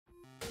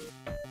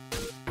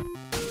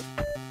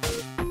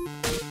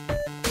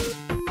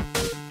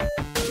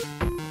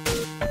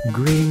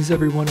Greetings,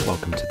 everyone.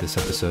 Welcome to this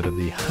episode of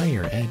the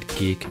Higher Ed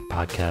Geek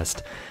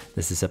Podcast.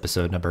 This is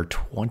episode number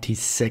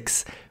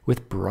 26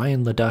 with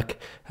Brian LeDuc,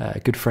 a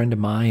good friend of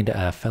mine,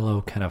 a fellow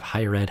kind of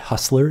higher ed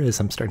hustler, as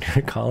I'm starting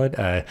to call it,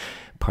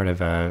 part of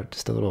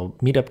just a little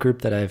meetup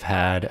group that I've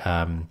had.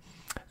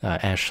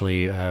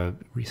 Ashley,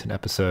 recent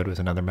episode, was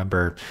another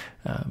member,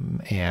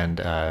 and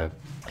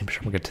I'm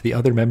sure we'll get to the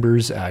other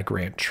members,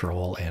 Grant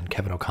Troll and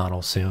Kevin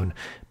O'Connell soon,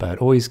 but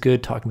always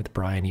good talking with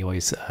Brian. He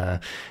always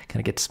kind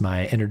of gets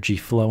my energy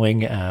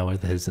flowing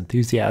with his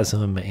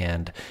enthusiasm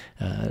and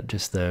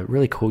just the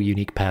really cool,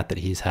 unique path that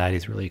he's had.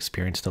 He's really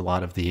experienced a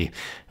lot of the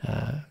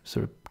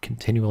sort of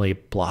continually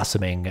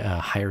blossoming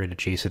higher ed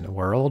adjacent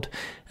world.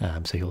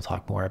 So he'll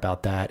talk more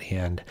about that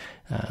and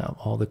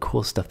all the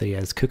cool stuff that he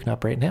has cooking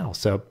up right now.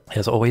 So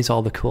as always,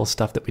 all the cool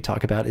stuff that we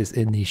talk about is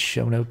in the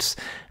show notes,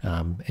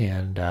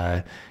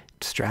 and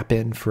strap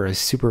in for a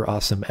super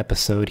awesome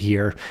episode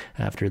here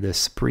after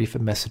this brief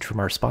message from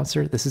our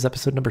sponsor. This is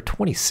episode number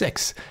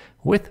 26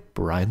 with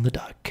Brian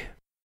LeDuc.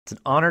 It's an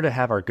honor to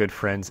have our good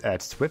friends at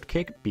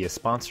SwiftKick be a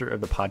sponsor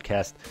of the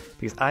podcast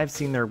because I've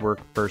seen their work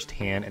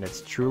firsthand and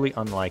it's truly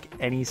unlike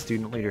any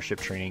student leadership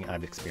training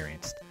I've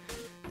experienced.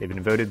 They've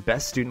been voted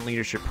Best Student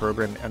Leadership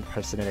Program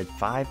unprecedented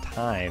 5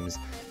 times,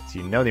 so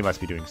you know they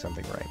must be doing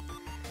something right.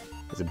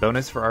 As a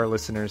bonus for our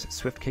listeners,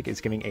 SwiftKick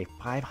is giving a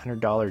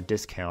 $500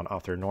 discount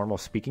off their normal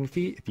speaking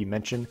fee if you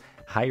mention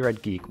Higher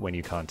Ed Geek when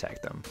you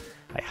contact them.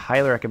 I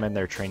highly recommend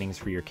their trainings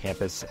for your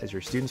campus, as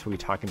your students will be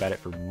talking about it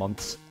for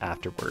months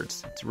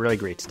afterwards. It's really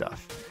great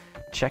stuff.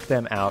 Check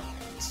them out,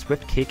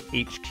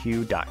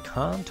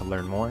 swiftkick.hq.com, to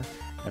learn more,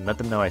 and let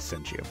them know I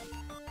sent you.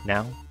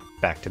 Now,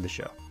 back to the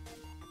show.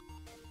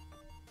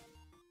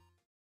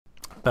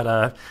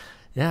 But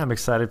yeah, I'm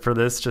excited for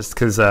this just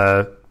because,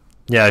 I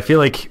feel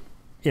like,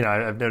 you know,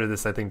 I've noted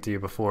this, I think, to you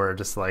before,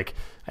 just like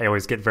I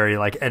always get very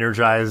like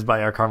energized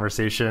by our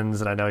conversations,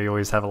 and I know you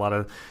always have a lot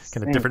of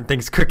kind of different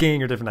things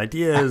cooking or different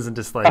ideas and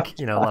just like,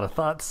 you know, a lot of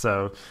thoughts.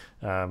 So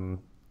yeah,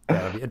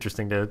 it'll be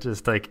interesting to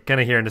just like kind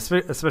of hear, and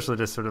especially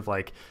just sort of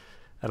like,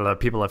 I don't know,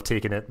 people have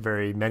taken it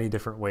very many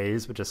different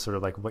ways, but just sort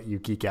of like what you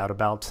geek out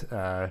about.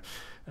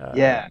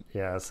 Yeah.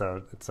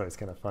 So it's always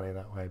kind of funny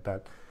that way,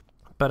 but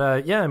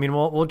yeah, I mean,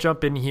 we'll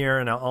jump in here,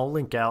 and I'll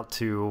link out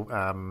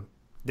to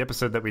the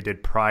episode that we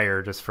did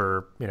prior, just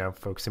for, you know,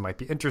 folks who might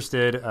be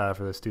interested,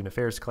 for the Student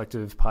Affairs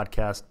Collective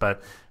podcast.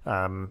 But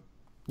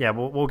yeah,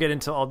 we'll get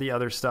into all the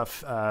other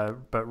stuff.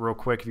 But real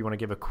quick, if you want to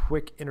give a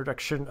quick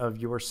introduction of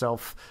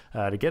yourself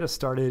to get us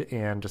started,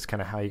 and just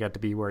kind of how you got to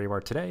be where you are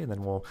today, and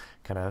then we'll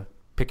kind of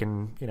pick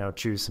and, you know,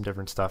 choose some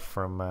different stuff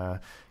from kind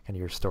of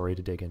your story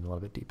to dig in a little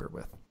bit deeper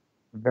with.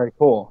 Very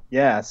cool.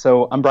 Yeah.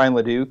 So I'm Brian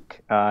LeDuc.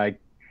 I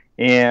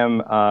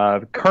am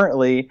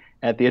currently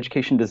at the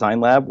Education Design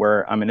Lab,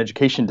 where I'm an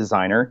education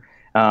designer,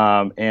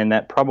 and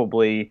that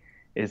probably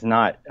is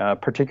not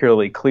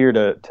particularly clear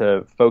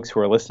to folks who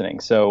are listening.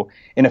 So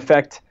in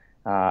effect,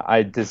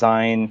 I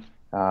design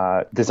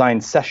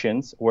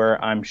sessions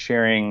where I'm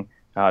sharing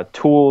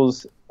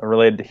tools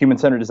related to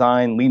human-centered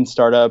design, lean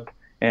startup,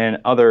 and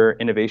other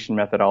innovation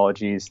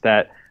methodologies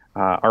that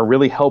are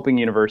really helping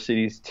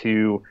universities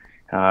to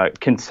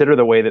consider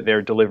the way that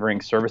they're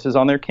delivering services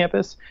on their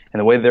campus and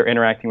the way that they're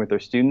interacting with their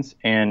students,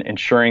 and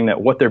ensuring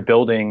that what they're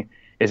building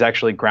is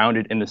actually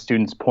grounded in the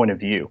student's point of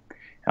view.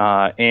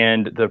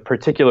 And the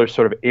particular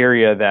sort of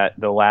area that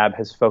the lab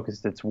has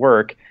focused its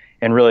work,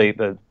 and really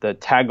the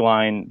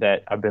tagline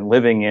that I've been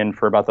living in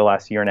for about the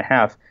last year and a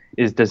half,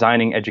 is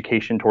designing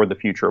education toward the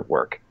future of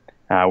work.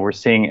 We're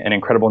seeing an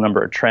incredible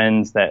number of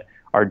trends that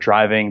are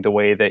driving the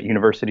way that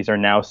universities are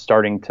now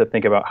starting to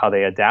think about how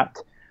they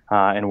adapt.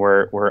 And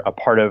we're a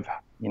part of,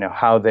 you know,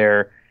 how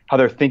they're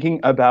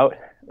thinking about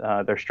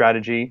their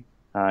strategy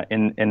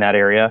in that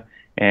area,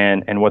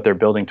 and what they're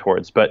building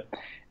towards. But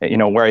you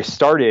know, where I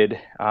started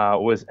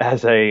was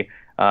as a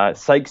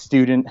psych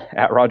student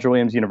at Roger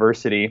Williams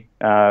University,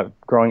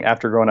 growing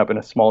up in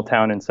a small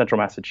town in central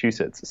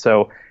Massachusetts.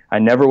 So I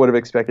never would have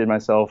expected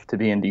myself to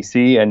be in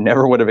DC, and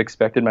never would have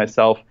expected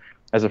myself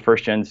as a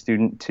first-gen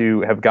student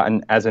to have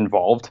gotten as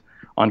involved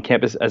on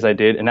campus as I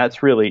did. And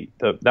that's really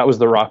that was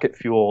the rocket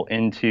fuel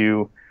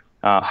into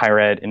higher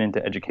ed and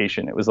into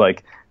education. It was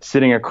like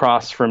sitting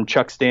across from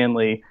Chuck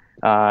Stanley,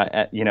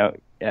 as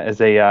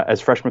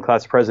freshman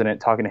class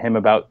president, talking to him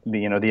about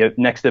the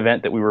next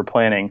event that we were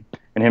planning,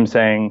 and him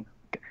saying,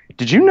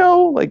 "Did you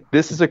know, like,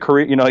 this is a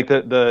career?" You know, like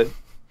the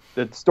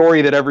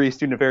story that every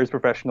student affairs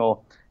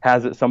professional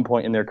has at some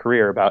point in their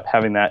career about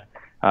having that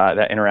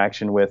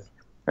interaction with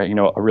a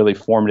really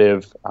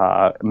formative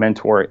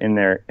mentor in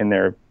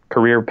their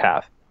career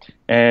path.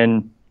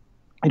 And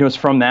it was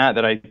from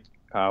that I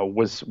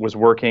was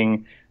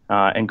working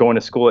and going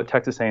to school at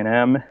Texas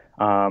A&M,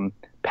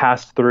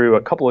 passed through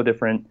a couple of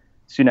different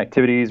student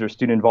activities or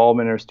student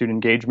involvement or student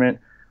engagement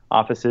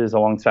offices,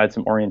 alongside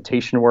some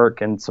orientation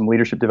work and some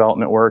leadership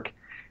development work.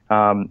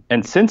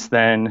 And since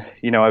then,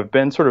 I've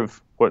been sort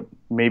of what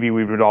maybe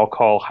we would all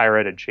call higher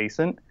ed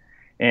adjacent,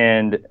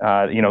 and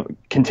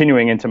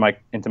continuing into my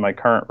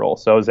current role.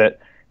 So I was at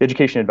the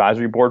Education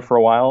Advisory Board for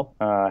a while,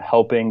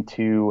 helping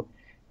to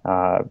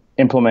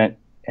implement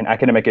an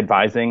academic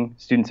advising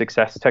student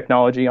success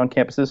technology on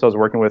campuses. So I was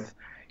working with,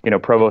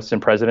 provosts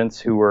and presidents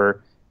who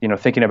were,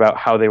 thinking about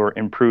how they were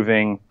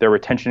improving their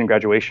retention and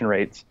graduation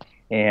rates,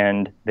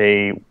 and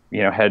they,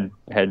 had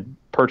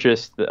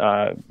purchased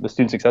the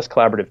Student Success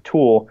Collaborative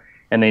tool,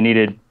 and they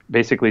needed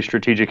basically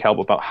strategic help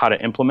about how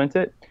to implement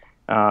it.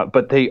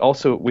 But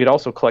we'd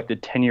also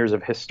collected 10 years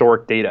of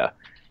historic data.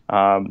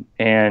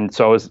 And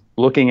so I was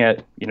looking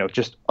at,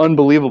 just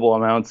unbelievable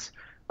amounts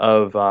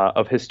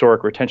of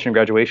historic retention and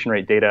graduation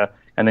rate data,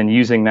 and then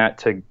using that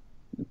to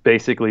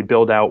basically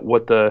build out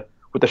what the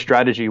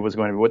strategy was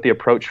going to be, what the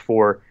approach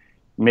for,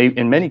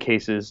 in many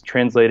cases,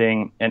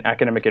 translating an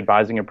academic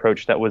advising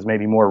approach that was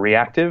maybe more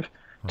reactive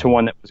to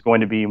one that was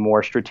going to be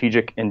more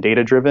strategic and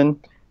data driven,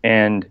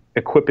 and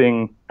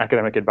equipping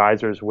academic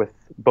advisors with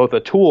both a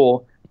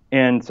tool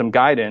and some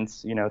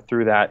guidance,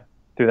 through that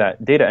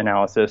data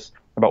analysis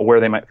about where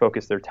they might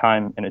focus their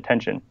time and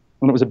attention.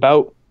 And it was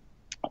about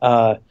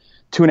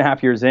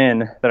 2.5 years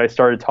in that I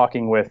started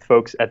talking with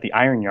folks at the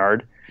Iron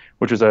Yard,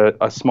 which was a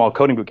small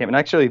coding boot camp. And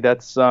actually,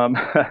 that's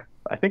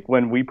I think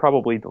when we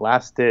probably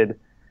last did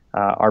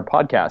our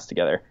podcast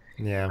together.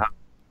 Yeah.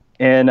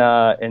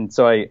 And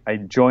so I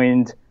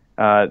joined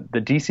the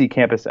DC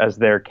campus as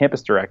their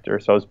campus director.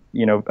 So I was,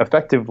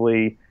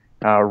 effectively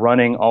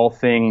running all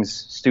things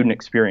student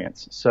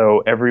experience.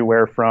 So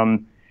everywhere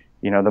from,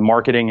 the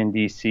marketing in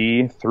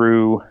DC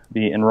through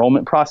the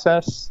enrollment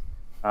process,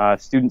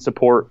 student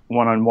support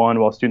one-on-one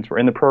while students were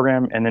in the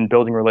program, and then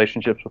building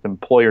relationships with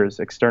employers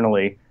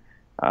externally,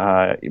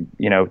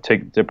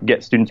 to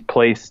get students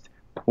placed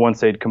once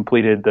they'd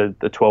completed the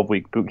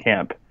 12-week boot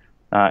camp,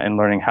 and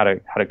learning how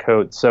to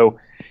code. So,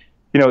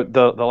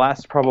 the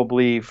last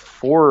probably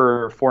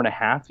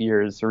 4.5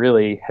 years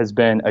really has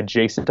been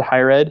adjacent to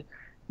higher ed,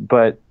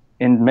 but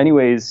in many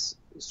ways,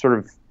 sort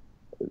of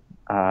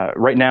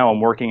right now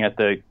I'm working at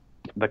the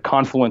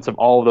confluence of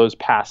all of those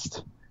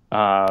past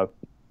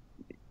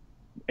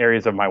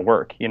areas of my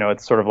work.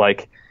 It's sort of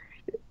like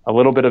a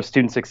little bit of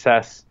student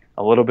success,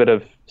 a little bit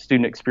of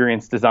student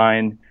experience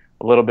design,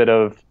 a little bit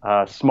of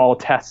small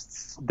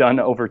tests done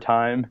over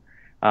time,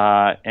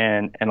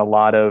 and a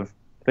lot of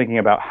thinking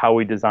about how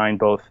we design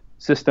both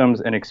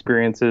systems and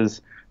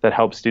experiences that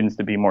help students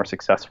to be more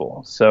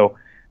successful. So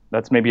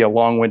that's maybe a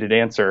long-winded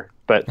answer,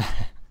 but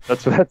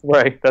that's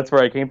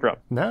where I came from.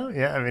 No,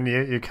 yeah, I mean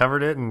you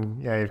covered it,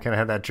 and yeah, you've kind of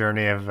had that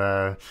journey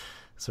of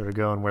sort of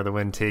going where the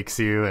wind takes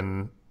you,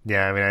 and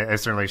yeah, I mean I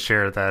certainly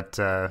share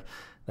that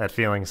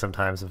feeling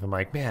sometimes if I'm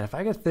like, man, if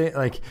I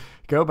could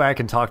go back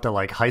and talk to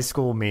like high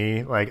school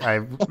me, like I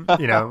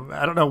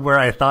don't know where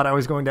I thought I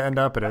was going to end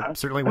up, but it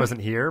certainly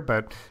wasn't here.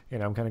 But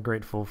I'm kind of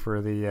grateful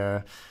for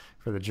the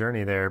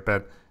journey there.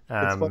 But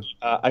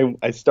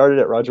I started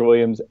at Roger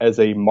Williams as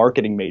a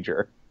marketing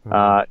major.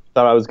 Thought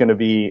I was going to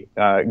be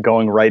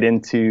going right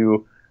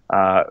into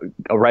an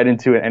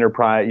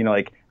enterprise,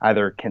 like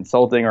either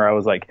consulting, or I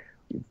was like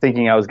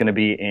thinking I was going to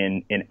be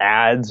in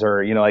ads,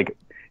 or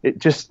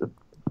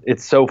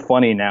it's so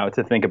funny now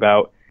to think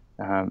about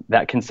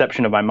that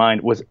conception of my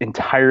mind was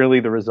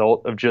entirely the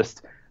result of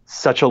just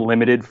such a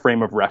limited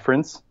frame of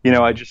reference.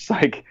 I just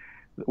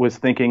was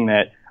thinking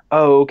that,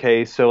 oh,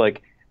 okay, so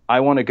I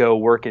want to go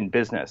work in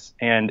business,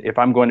 and if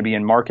I'm going to be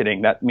in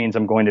marketing, that means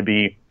I'm going to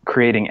be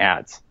creating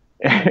ads.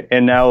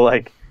 And now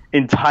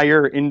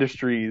entire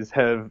industries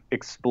have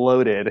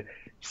exploded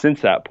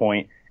since that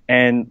point.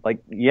 And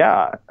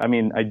yeah, I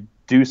mean, I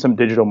do some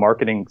digital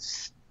marketing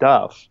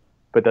stuff,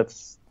 but that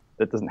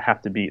doesn't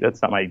have to be,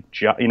 that's not my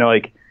job,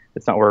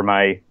 it's not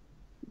where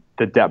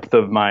the depth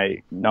of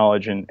my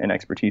knowledge and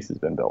expertise has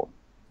been built.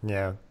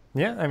 Yeah.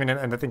 Yeah. I mean,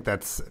 and I think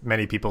that's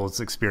many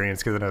people's experience,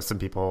 because I know some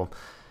people,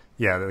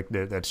 yeah,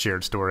 that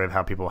shared story of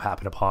how people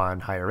happen upon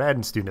higher ed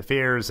and student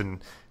affairs.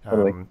 And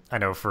Totally. I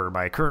know for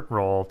my current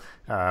role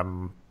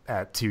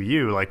at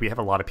 2U, we have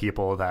a lot of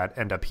people that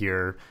end up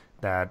here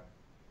that,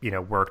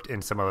 worked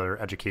in some other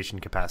education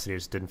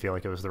capacities, didn't feel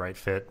like it was the right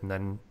fit, and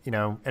then,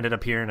 ended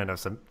up here. And I know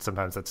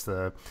sometimes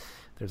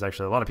there's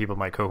actually a lot of people in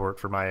my cohort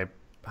for my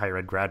higher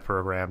ed grad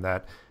program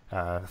that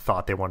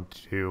thought they wanted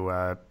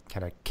to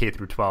kind of K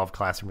through 12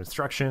 classroom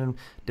instruction,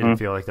 didn't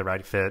feel like the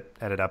right fit,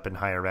 ended up in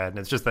higher ed. And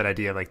it's just that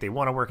idea of they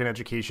want to work in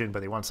education,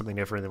 but they want something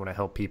different. They want to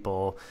help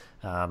people,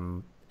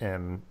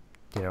 and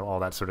all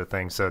that sort of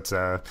thing. So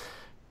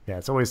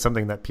it's always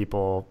something that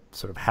people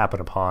sort of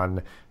happen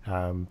upon,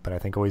 but I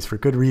think always for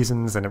good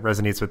reasons, and it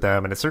resonates with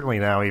them. And it's certainly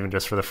now even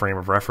just for the frame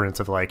of reference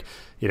of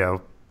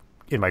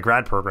in my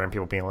grad program,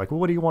 people being like, well,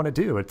 what do you want to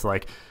do? It's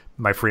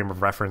my frame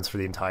of reference for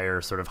the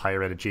entire sort of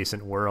higher ed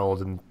adjacent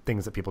world and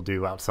things that people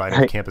do outside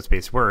of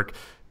campus-based work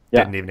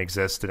didn't even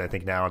exist. And I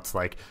think now it's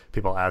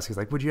people ask,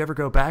 would you ever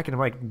go back? And I'm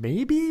like,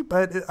 maybe,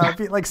 but I'd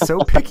be so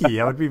picky.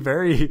 I would be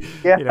very,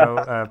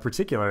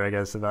 particular, I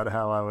guess, about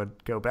how I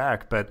would go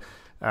back. But,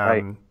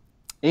 right.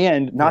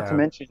 And not to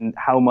mention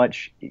how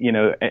much,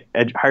 higher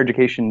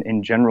education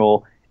in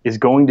general is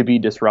going to be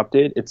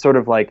disrupted. It's sort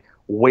of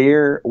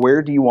where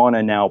do you want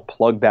to now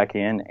plug back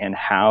in, and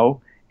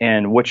how,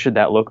 and what should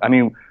that look? I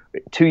mean,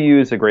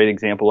 2U is a great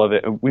example of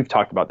it. We've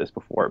talked about this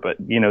before, but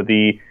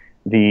the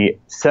the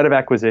set of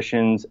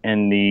acquisitions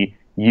and the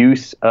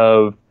use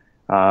of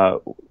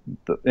the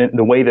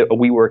way that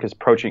WeWork is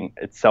approaching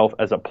itself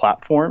as a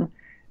platform,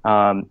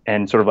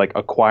 and sort of like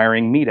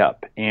acquiring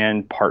Meetup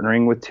and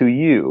partnering with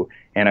 2U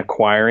and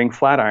acquiring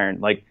Flatiron.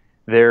 Like,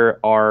 there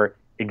are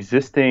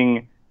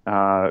existing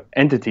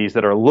entities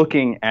that are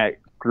looking at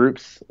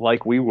groups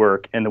like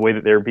WeWork and the way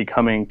that they're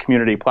becoming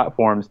community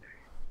platforms,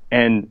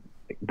 and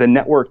the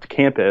networked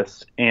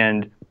campus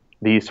and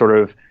the sort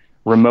of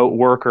remote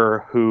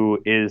worker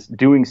who is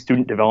doing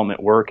student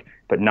development work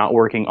but not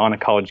working on a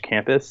college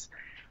campus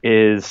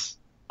is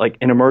like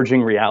an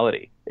emerging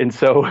reality. And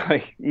so,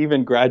 like,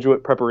 even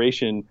graduate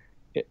preparation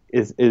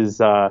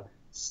is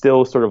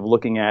still sort of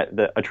looking at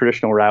a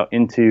traditional route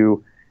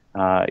into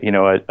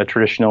a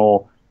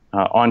traditional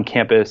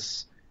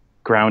on-campus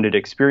grounded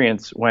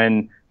experience,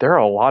 when there are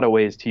a lot of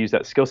ways to use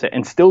that skill set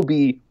and still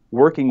be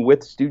working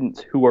with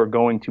students who are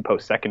going to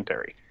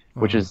post-secondary,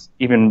 which is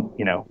even,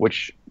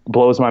 which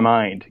blows my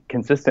mind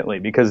consistently,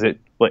 because it,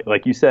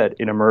 like you said,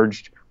 it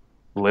emerged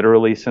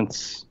literally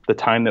since the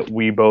time that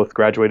we both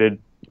graduated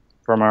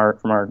from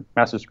our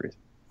master's degrees.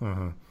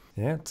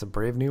 Yeah, it's a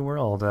brave new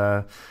world.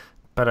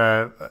 But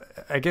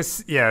I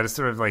guess, yeah, it's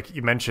sort of like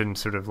you mentioned,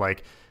 sort of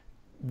like,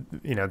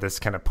 this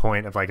kind of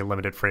point of like a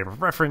limited frame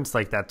of reference,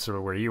 like that's sort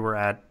of where you were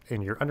at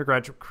in your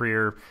undergraduate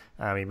career.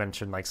 You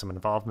mentioned like some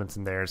involvements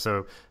in there.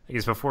 So I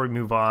guess before we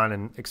move on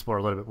and explore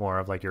a little bit more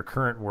of like your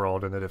current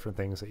world and the different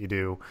things that you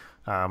do,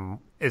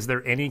 is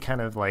there any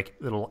kind of like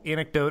little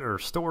anecdote or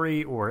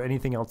story or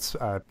anything else,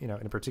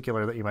 in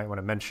particular that you might want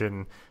to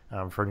mention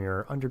from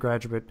your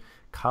undergraduate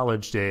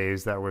college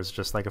days that was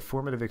just like a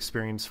formative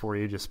experience for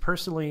you, just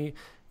personally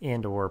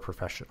and or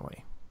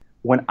professionally?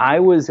 When I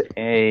was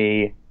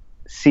a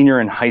senior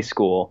in high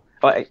school,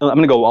 I'm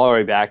going to go all the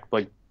way back,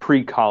 like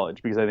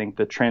pre-college, because I think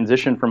the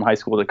transition from high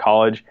school to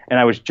college, and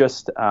I was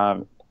just,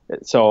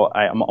 so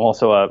I'm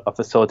also a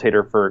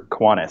facilitator for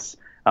Kiwanis,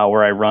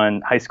 where I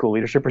run high school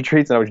leadership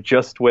retreats, and I was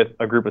just with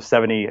a group of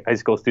 70 high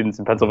school students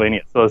in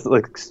Pennsylvania. So it's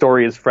like,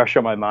 story is fresh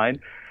on my mind,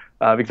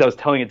 because I was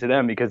telling it to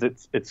them, because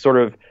it's sort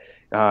of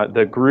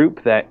the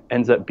group that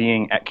ends up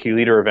being at Key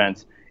Leader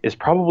events is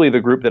probably the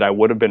group that I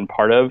would have been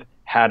part of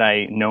had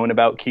I known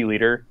about Key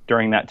Leader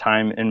during that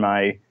time in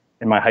my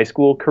high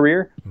school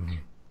career.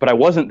 But I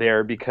wasn't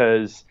there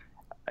because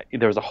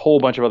there was a whole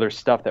bunch of other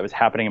stuff that was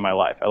happening in my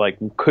life. I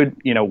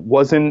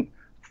wasn't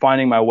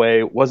finding my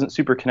way, wasn't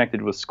super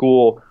connected with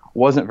school,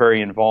 wasn't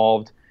very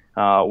involved,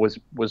 was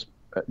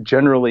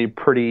generally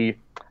pretty,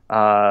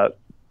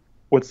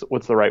 what's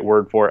the right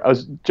word for it? I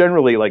was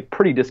generally like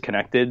pretty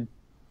disconnected,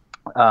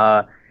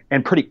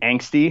 and pretty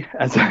angsty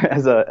as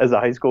a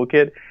high school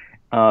kid.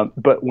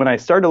 But when I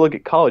started to look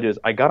at colleges,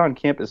 I got on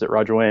campus at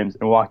Roger Williams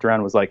and walked around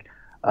and was like,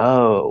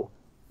 oh,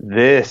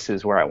 this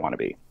is where I want to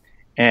be.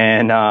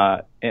 And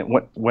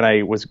when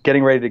I was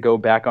getting ready to go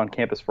back on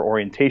campus for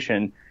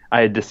orientation,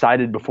 I had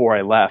decided before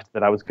I left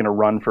that I was going to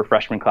run for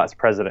freshman class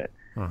president.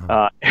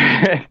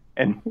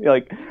 And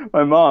like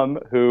my mom,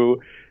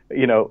 who,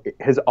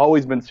 has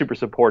always been super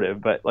supportive,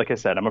 but like I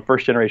said, I'm a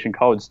first generation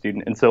college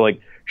student. And so like,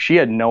 she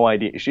had no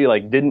idea. She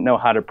like didn't know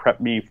how to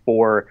prep me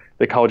for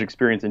the college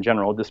experience in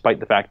general, despite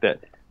the fact that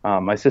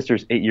my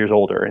sister's 8 years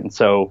older. And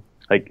so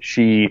like,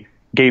 she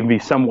gave me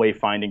some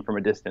wayfinding from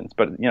a distance,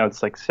 but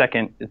it's like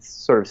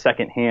sort of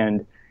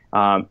secondhand,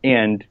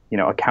 and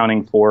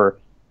accounting for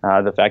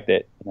the fact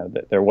that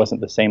that there wasn't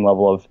the same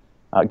level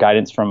of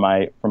guidance from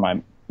my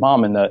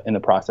mom in the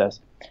process.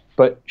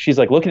 But she's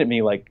like looking at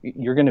me like,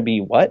 you're going to be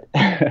what?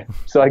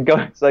 So I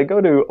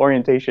go to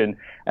orientation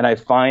and I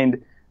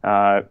find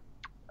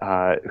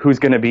who's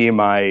going to be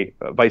my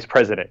vice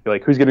president,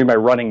 like who's going to be my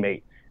running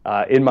mate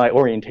in my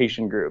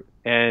orientation group,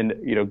 and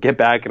get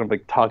back and I'm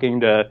like talking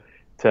to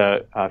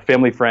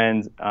family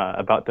friends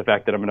about the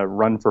fact that I'm going to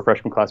run for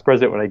freshman class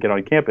president when I get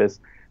on campus.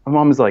 My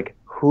mom is like,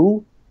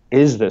 who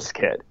is this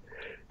kid?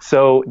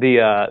 So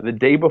the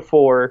day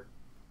before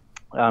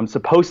I'm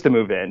supposed to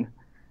move in,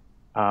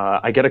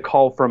 I get a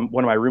call from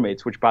one of my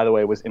roommates, which by the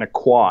way was in a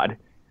quad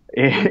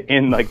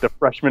in like the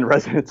freshman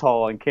residence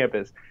hall on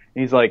campus.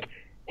 And he's like,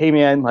 hey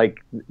man, like,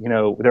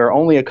 there are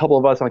only a couple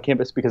of us on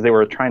campus because they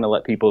were trying to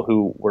let people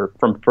who were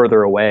from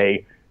further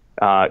away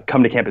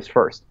come to campus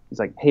first. He's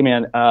like, hey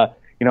man,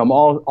 I'm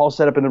all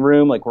set up in the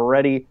room, like we're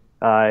ready.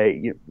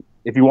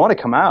 If you want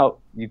to come out,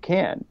 you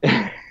can.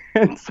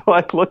 And so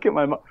I look at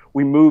my mom.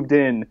 We moved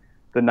in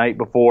the night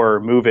before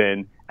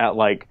move-in at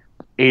like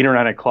 8 or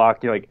 9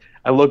 o'clock. Like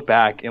I look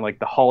back and like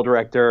the hall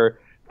director,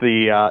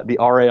 the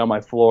RA on my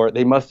floor,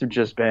 they must have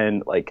just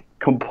been like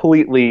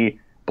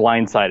completely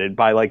blindsided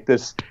by like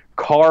this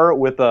car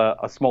with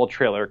a small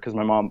trailer, because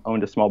my mom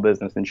owned a small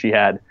business and she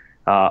had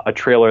a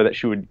trailer that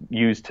she would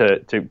use to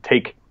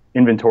take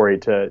inventory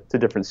to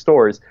different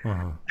stores.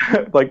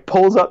 Like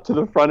pulls up to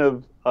the front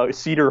of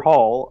Cedar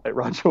Hall at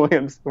Roger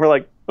Williams. We're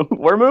like,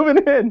 we're moving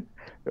in.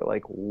 They're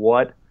like,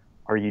 what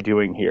are you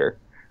doing here?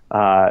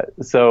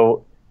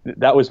 So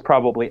that was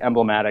probably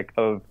emblematic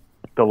of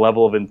the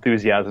level of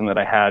enthusiasm that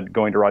I had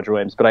going to Roger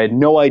Williams, but I had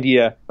no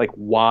idea like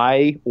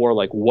why or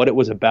like what it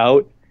was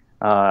about.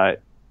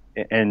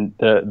 and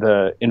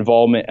the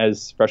involvement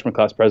as freshman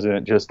class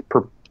president just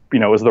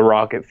was the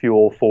rocket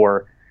fuel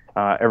for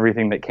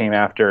everything that came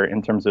after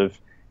in terms of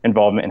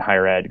involvement in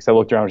higher ed. Because I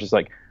looked around, I was just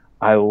like,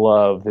 I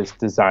love this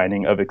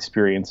designing of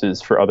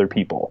experiences for other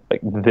people.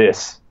 Like,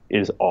 this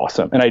is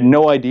awesome. And I had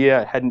no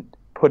idea, I hadn't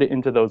put it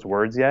into those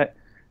words yet,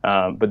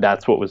 but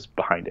that's what was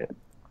behind it.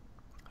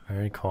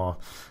 Very cool.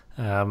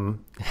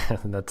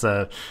 That's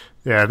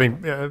I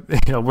think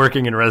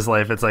working in res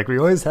life, it's like we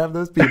always have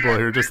those people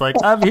who are just like,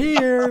 I'm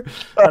here,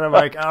 and I'm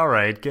like, all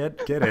right,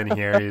 get in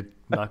here, you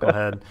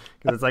knucklehead,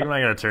 because it's like, I'm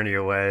not gonna turn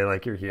you away,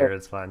 like, you're here,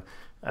 it's fine.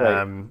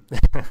 Right.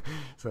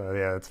 So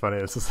yeah, it's funny.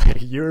 It's just like,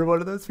 you're one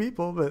of those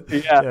people, but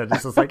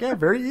just like,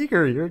 very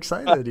eager, you're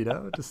excited,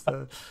 just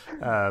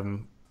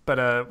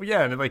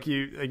yeah, and like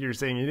you're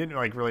saying, you didn't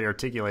like really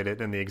articulate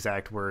it in the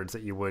exact words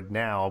that you would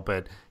now,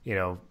 but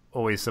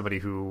always somebody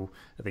who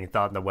I think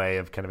thought in the way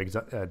of kind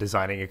of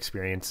designing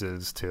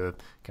experiences to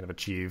kind of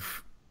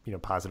achieve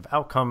positive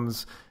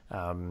outcomes.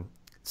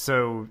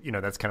 So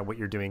that's kind of what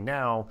you're doing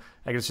now.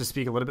 I guess just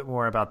speak a little bit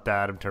more about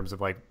that in terms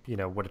of like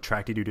what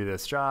attracted you to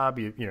this job.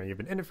 You've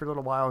been in it for a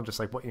little while, and just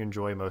like what you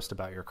enjoy most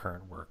about your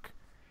current work.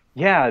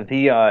 Yeah,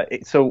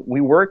 so we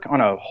work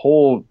on a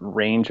whole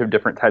range of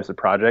different types of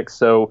projects.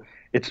 So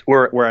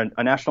we're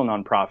a national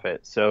nonprofit,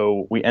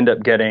 so we end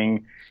up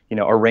getting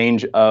a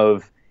range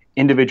of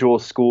individual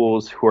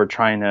schools who are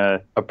trying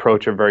to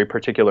approach a very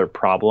particular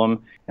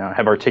problem,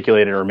 have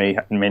articulated or may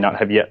not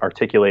have yet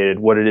articulated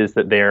what it is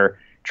that they're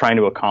trying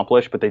to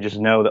accomplish, but they just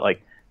know that like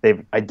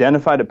they've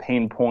identified a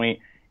pain point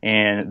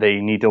and they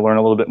need to learn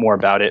a little bit more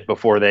about it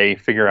before they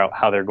figure out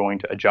how they're going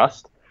to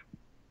adjust.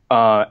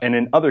 And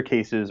in other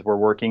cases, we're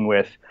working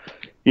with,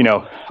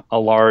 a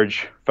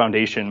large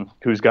foundation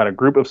who's got a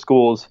group of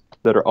schools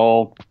that are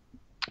all,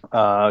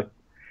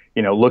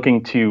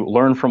 looking to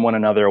learn from one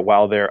another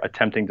while they're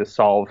attempting to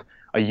solve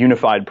a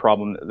unified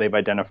problem that they've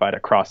identified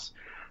across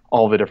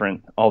all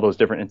those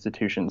different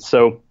institutions.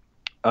 So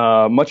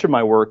much of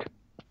my work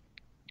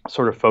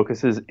sort of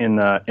focuses in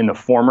the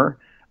former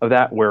of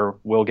that, where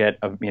we'll get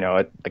a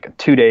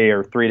 2-day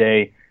or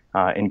 3-day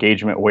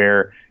engagement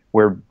where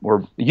we're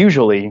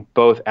usually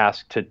both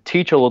asked to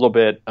teach a little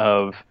bit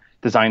of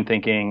design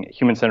thinking,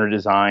 human-centered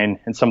design,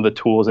 and some of the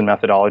tools and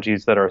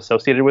methodologies that are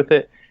associated with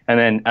it. And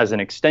then as an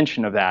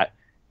extension of that,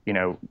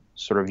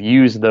 sort of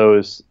use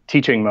those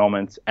teaching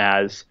moments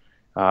as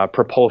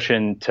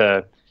propulsion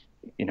to,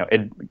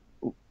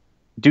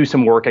 do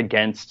some work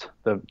against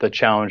the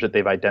challenge that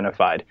they've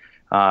identified.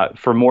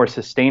 For more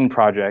sustained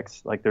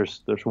projects, like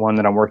there's one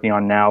that I'm working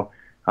on now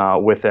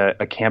with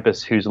a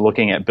campus who's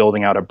looking at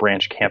building out a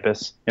branch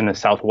campus in the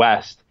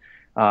Southwest.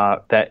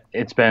 That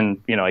it's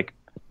been like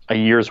a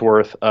year's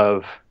worth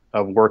of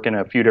work in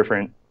a few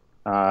different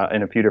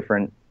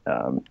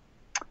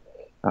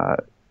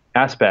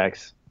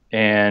aspects,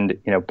 and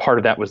part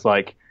of that was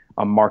like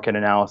a market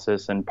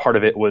analysis, and part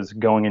of it was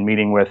going and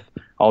meeting with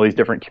all these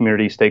different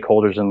community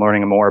stakeholders and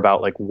learning more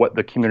about like what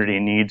the community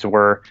needs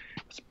were.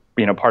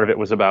 Part of it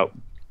was about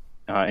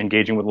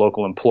engaging with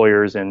local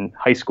employers and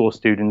high school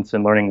students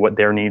and learning what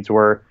their needs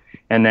were,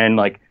 and then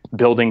like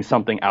building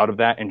something out of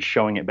that and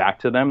showing it back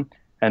to them,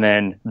 and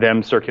then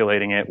them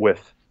circulating it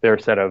with their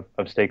set of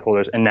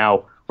stakeholders. And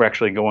now we're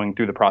actually going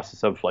through the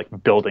process of like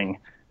building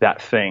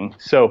that thing.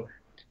 So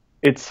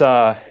it's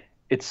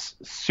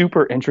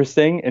super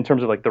interesting in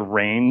terms of like the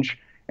range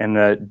and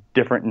the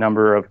different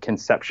number of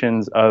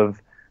conceptions of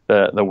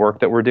the work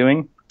that we're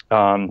doing.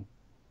 And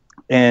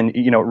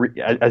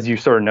as you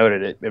sort of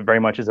noted, it very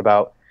much is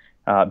about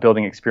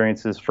building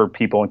experiences for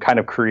people and kind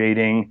of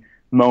creating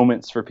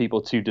moments for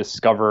people to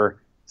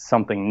discover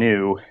something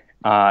new.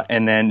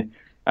 And then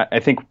I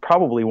think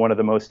probably one of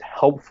the most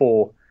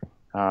helpful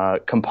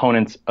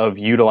components of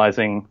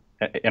utilizing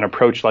an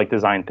approach like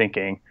design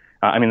thinking.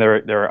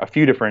 There are a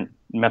few different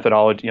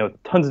methodologies,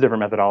 tons of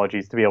different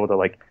methodologies to be able to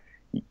like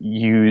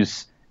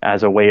use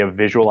as a way of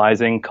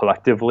visualizing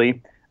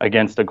collectively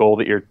against a goal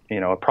that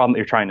a problem that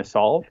you're trying to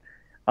solve.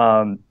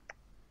 And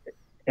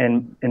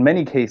in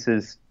many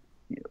cases,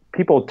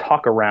 people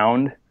talk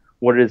around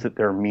what it is that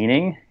they're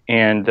meaning,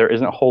 and there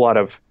isn't a whole lot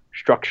of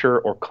structure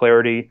or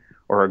clarity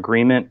or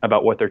agreement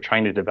about what they're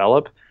trying to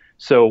develop.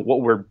 So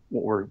what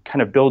we're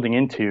kind of building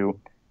into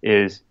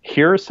is,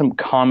 here are some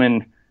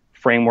common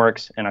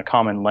frameworks and a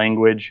common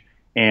language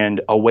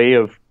and a way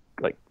of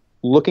like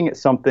looking at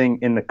something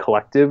in the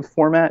collective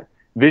format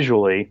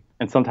visually.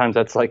 And sometimes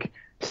that's like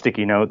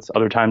sticky notes,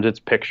 other times it's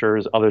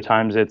pictures, other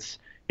times it's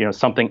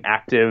something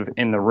active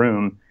in the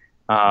room.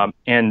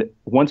 And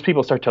once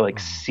people start to like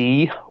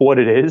see what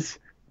it is,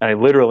 and I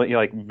literally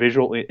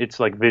visually, it's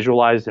like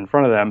visualized in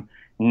front of them.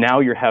 Now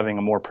you're having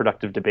a more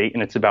productive debate,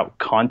 and it's about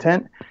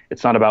content.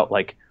 It's not about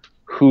like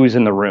who's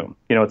in the room.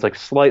 It's like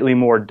slightly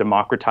more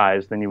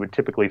democratized than you would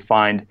typically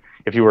find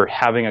if you were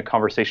having a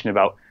conversation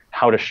about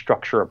how to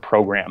structure a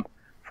program,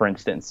 for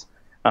instance.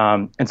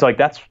 And so like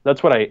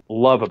that's what I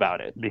love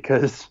about it,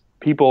 because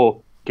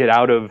people get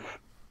out of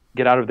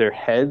their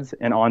heads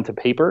and onto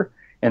paper,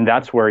 and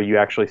that's where you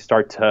actually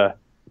start to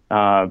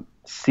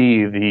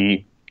see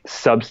the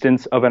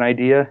substance of an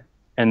idea,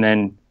 and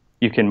then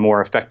you can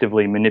more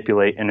effectively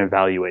manipulate and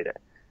evaluate it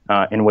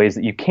in ways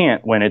that you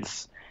can't when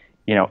it's,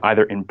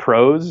 either in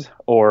prose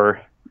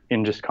or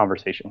in just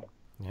conversation.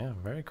 Yeah,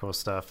 very cool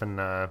stuff. And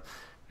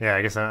yeah,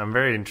 I guess I'm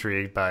very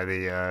intrigued by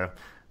the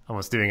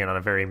almost doing it on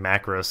a very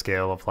macro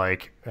scale of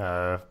like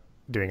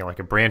doing like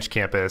a branch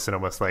campus and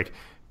almost like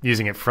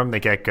using it from the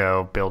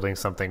get-go, building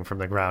something from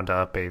the ground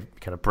up, a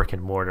kind of brick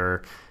and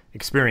mortar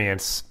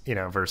experience,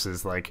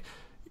 versus like,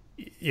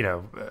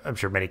 I'm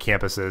sure many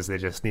campuses, they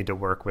just need to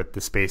work with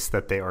the space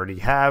that they already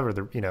have, or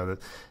it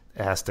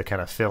has to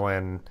kind of fill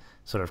in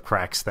sort of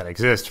cracks that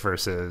exist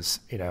versus,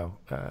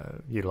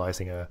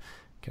 utilizing a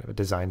kind of a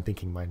design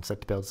thinking mindset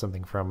to build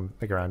something from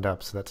the ground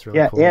up. So that's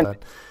really cool.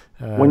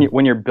 And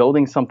when you're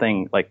building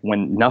something like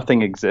when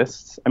nothing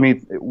exists, I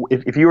mean,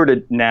 if you were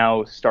to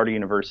now start a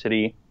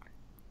university,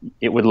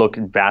 it would look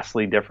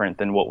vastly different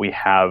than what we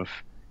have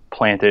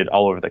planted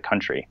all over the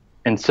country.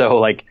 And so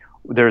like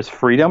there's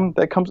freedom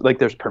that comes, like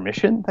there's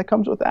permission that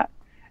comes with that.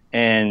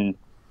 And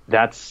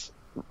that's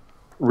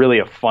really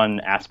a fun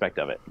aspect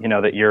of it,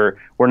 that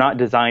we're not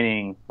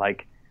designing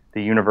like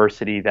the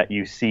university that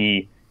you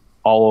see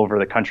all over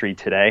the country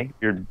today.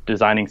 You're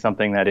designing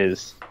something that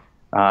is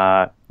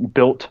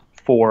built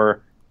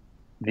for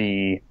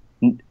the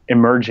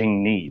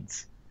emerging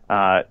needs,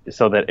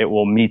 so that it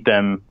will meet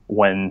them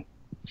when,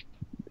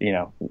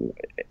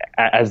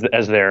 as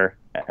they're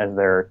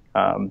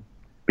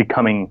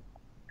becoming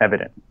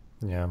evident.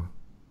 Yeah,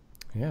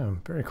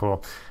 very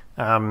cool.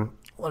 Well,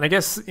 and I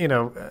guess,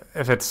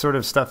 if it's sort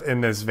of stuff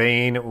in this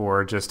vein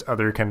or just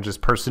other kind of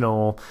just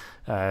personal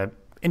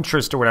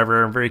interest or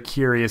whatever, I'm very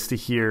curious to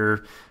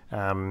hear,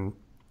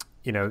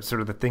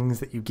 sort of the things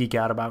that you geek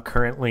out about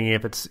currently,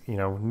 if it's,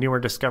 newer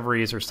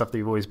discoveries or stuff that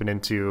you've always been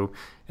into.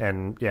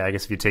 And yeah, I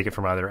guess if you take it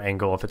from either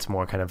angle, if it's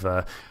more kind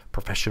of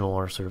professional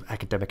or sort of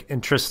academic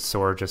interests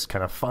or just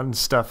kind of fun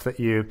stuff that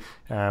you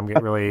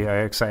get really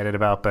excited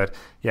about. But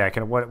yeah,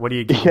 kind of what are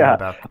you geeking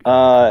out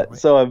about?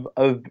 So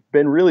I've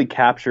been really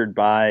captured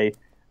by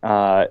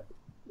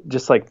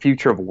just like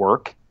future of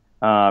work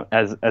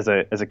as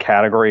a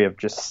category of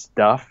just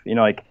stuff,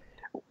 like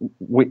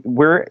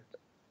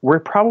we're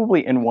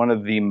probably in one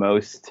of the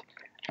most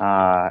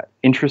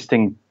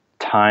interesting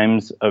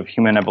times of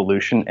human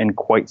evolution in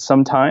quite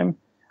some time.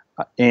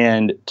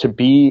 And to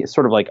be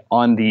sort of like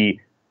on the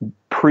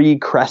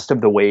pre-crest of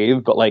the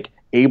wave, but like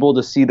able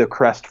to see the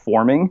crest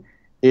forming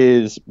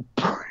is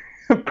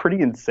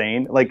pretty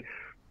insane. Like,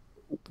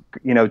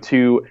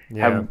 to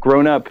have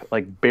grown up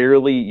like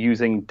barely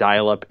using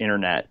dial-up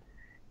internet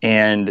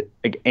and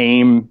like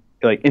AIM,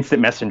 like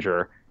instant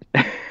messenger,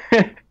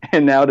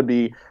 and now to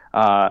be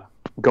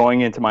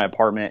going into my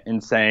apartment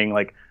and saying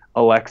like,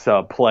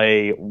 Alexa,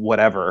 play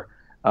whatever.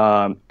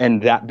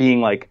 And that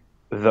being like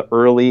the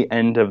early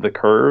end of the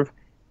curve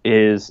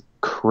is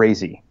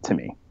crazy to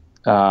me.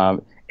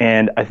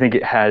 And I think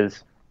it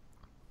has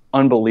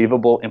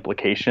unbelievable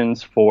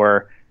implications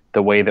for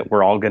the way that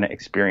we're all going to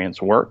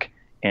experience work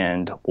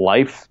and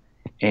life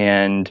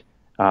and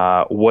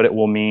what it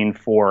will mean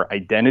for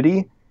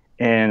identity.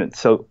 And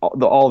so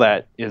all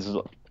that is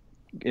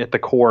at the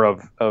core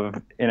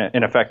of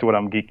in effect what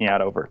I'm geeking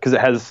out over, because it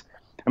has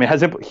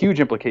huge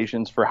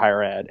implications for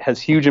higher ed,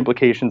 has huge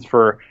implications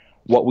for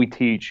what we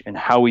teach and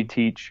how we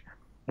teach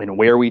and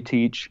where we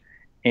teach.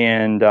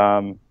 And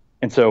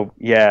so,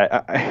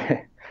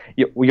 yeah,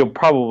 you'll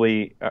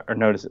probably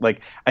notice it.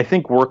 Like, I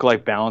think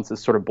work-life balance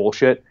is sort of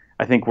bullshit.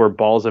 I think we're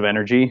balls of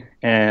energy,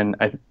 and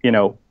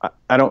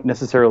I don't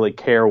necessarily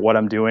care what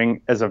I'm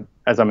doing as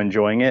I'm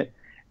enjoying it.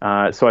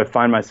 So I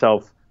find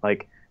myself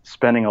like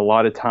spending a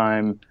lot of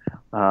time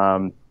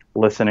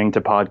listening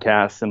to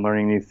podcasts and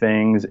learning new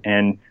things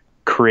and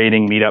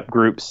creating meetup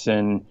groups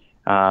and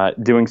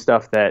doing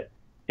stuff that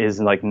is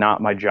like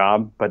not my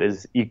job, but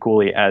is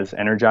equally as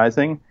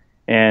energizing.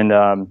 And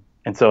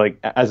so like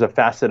as a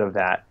facet of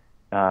that,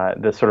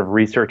 the sort of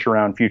research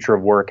around future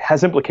of work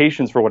has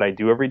implications for what I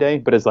do every day,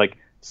 but is like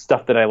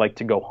stuff that I like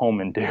to go home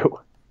and do.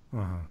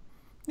 Uh-huh.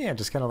 Yeah,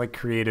 just kind of like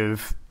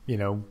creative,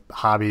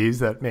 hobbies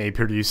that may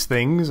produce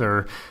things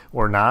or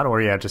not,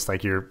 or just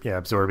like you're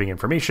absorbing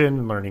information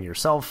and learning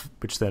yourself,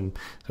 which then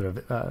sort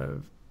of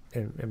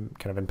kind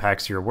of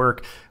impacts your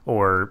work,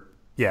 or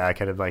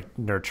kind of like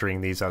nurturing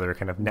these other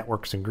kind of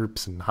networks and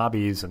groups and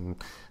hobbies and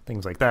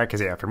things like that.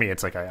 Because for me,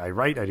 it's like I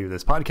write, I do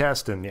this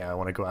podcast, and I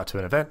want to go out to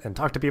an event and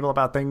talk to people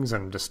about things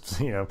and just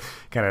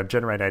kind of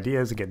generate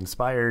ideas and get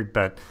inspired.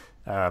 But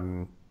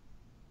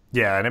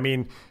and I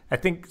mean, I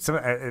think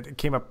it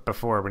came up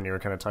before when you were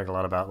kind of talking a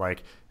lot about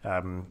like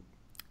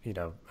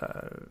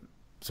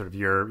sort of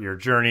your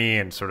journey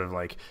and sort of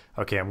like,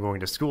 okay, I'm going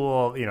to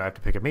school, I have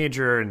to pick a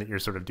major, and that you're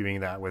sort of doing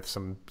that with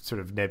some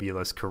sort of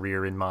nebulous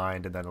career in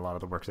mind. And then a lot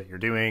of the work that you're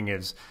doing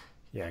is,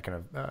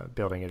 kind of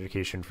building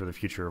education for the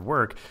future of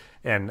work.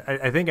 And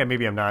I think I'm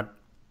not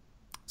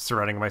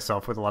surrounding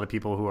myself with a lot of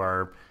people who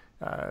are,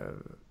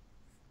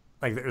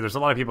 like there's a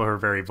lot of people who are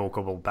very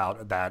vocal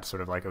about that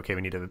sort of like, okay,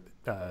 we need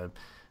to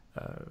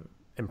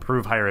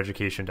improve higher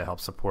education to help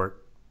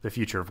support the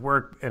future of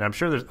work. And I'm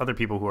sure there's other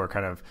people who are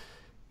kind of,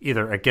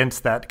 either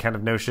against that kind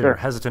of notion or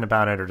hesitant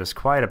about it or just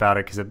quiet about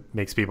it because it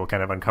makes people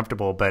kind of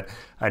uncomfortable. But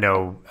I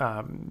know,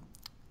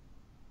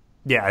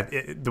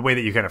 the way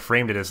that you kind of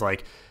framed it is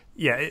like,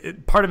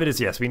 part of it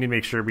is, yes, we need to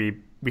make sure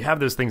we have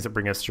those things that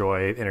bring us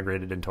joy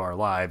integrated into our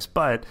lives,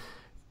 but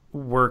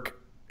work,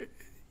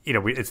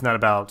 it's not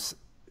about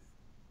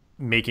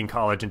making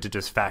college into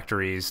just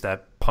factories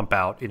that pump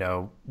out,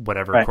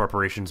 whatever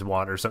corporations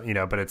want or something,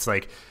 but it's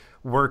like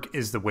work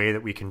is the way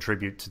that we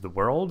contribute to the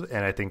world.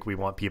 And I think we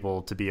want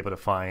people to be able to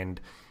find,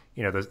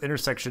 those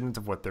intersections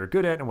of what they're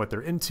good at and what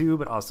they're into,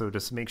 but also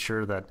just make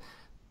sure that,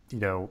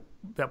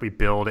 that we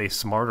build a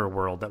smarter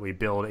world, that we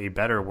build a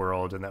better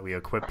world, and that we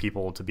equip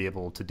people to be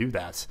able to do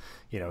that,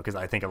 because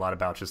I think a lot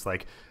about just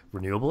like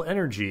renewable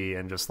energy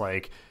and just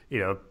like,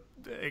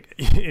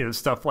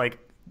 stuff like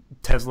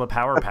Tesla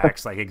power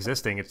packs like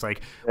existing. It's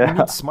like we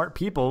need smart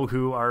people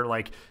who are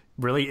like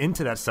really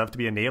into that stuff to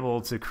be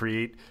enabled to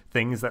create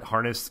things that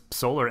harness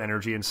solar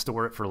energy and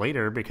store it for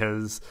later,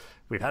 because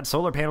we've had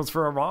solar panels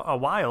for a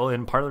while,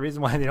 and part of the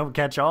reason why they don't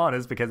catch on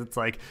is because it's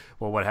like,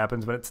 well, what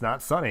happens when it's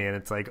not sunny? And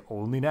it's like,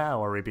 only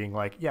now are we being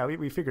like, yeah,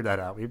 we figured that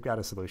out. We've got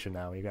a solution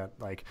now. We got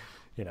like,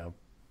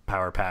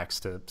 power packs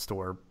to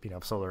store,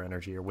 solar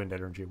energy or wind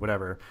energy,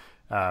 whatever.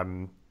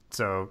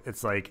 So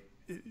it's like,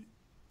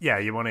 yeah,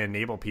 you want to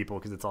enable people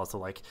because it's also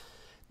like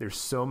there's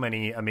so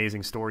many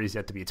amazing stories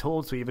yet to be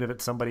told. So even if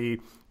it's somebody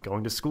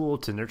going to school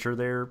to nurture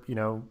their,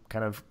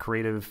 kind of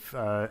creative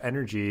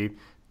energy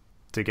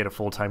to get a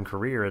full-time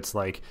career, it's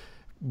like,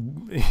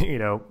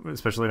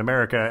 especially in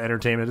America,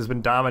 entertainment has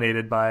been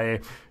dominated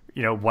by,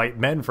 white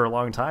men for a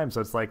long time.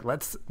 So it's like,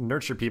 let's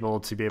nurture people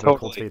to be able to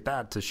cultivate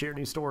that, to share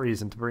new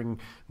stories and to bring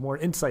more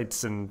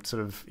insights and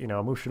sort of,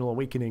 emotional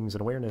awakenings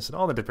and awareness and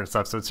all the different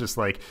stuff. So it's just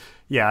like,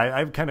 yeah,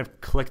 I've kind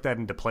of clicked that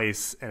into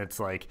place, and it's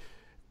like,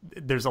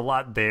 there's a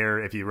lot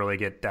there if you really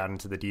get down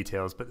into the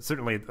details, but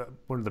certainly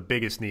one of the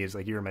biggest needs,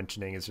 like you were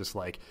mentioning, is just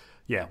like,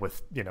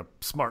 with,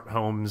 smart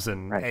homes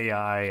and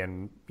AI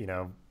and,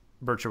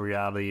 virtual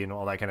reality and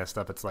all that kind of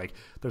stuff. It's like,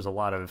 there's a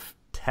lot of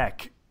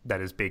tech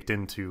that is baked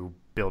into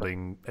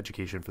building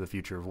education for the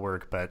future of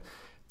work, but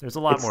there's a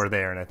lot more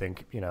there. And I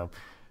think,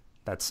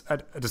 that's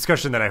a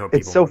discussion that I hope people.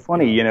 It's so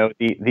funny,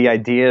 the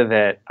idea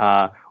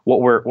that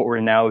what we're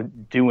now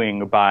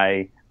doing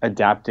by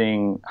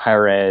adapting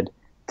higher ed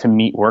to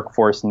meet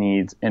workforce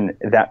needs, and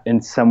that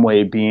in some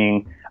way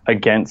being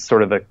against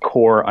sort of the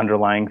core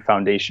underlying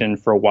foundation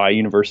for why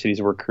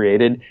universities were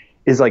created,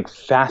 is like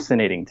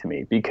fascinating to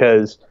me,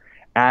 because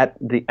at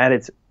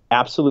its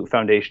absolute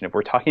foundation, if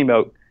we're talking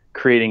about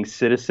creating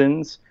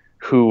citizens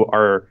who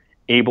are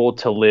able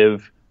to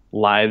live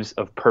lives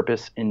of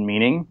purpose and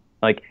meaning,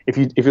 like if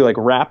you like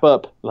wrap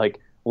up like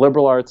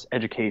liberal arts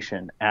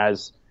education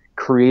as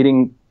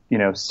creating,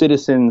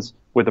 citizens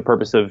with the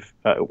purpose of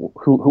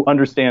who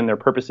understand their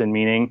purpose and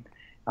meaning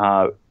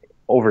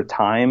over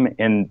time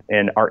and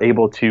are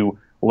able to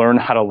learn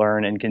how to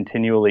learn and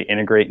continually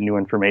integrate new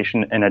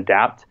information and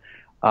adapt.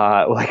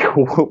 Like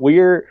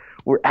we're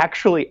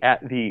actually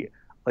at the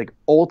like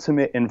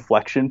ultimate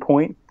inflection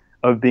point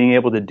of being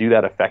able to do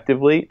that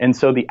effectively. And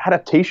so the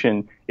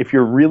adaptation, if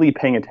you're really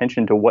paying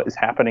attention to what is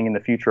happening in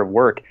the future of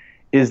work,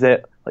 is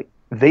that like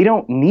they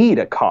don't need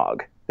a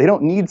cog. They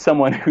don't need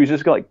someone who's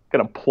just going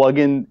to plug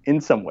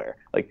in somewhere.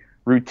 Like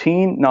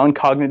routine,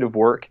 non-cognitive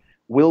work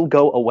will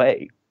go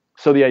away.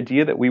 So the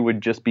idea that we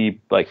would just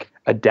be like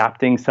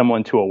adapting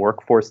someone to a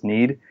workforce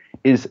need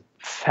is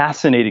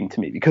fascinating to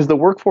me, because the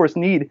workforce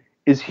need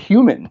is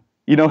human.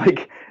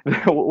 Like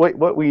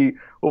what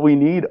we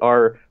need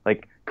are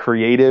like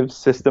creative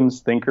systems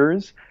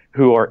thinkers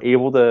who are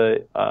able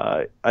to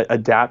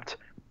adapt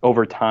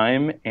over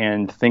time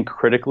and think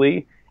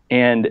critically,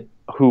 and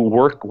who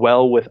work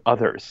well with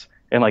others.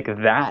 And like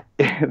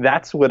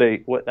that's what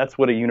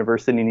a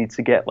university needs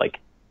to get like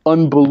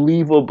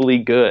unbelievably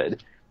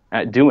good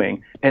at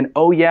doing. And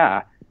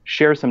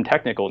share some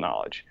technical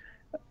knowledge.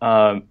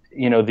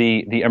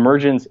 The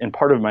emergence, and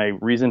part of my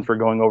reason for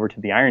going over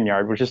to the Iron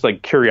Yard was just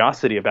like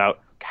curiosity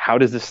about how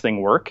does this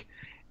thing work.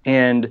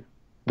 And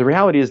the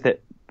reality is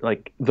that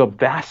like the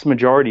vast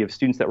majority of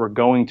students that were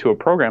going to a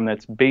program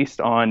that's based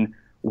on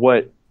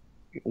what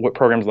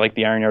programs like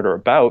the Iron Yard are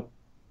about,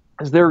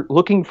 is they're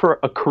looking for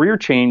a career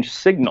change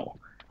signal.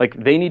 Like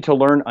they need to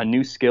learn a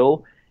new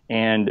skill,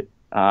 and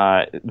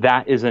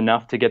that is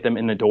enough to get them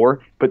in the door.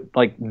 But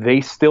like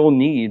they still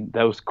need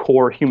those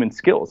core human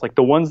skills. Like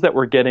the ones that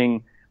were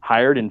getting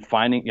hired and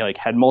finding, like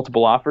had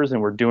multiple offers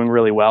and were doing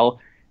really well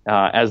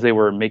as they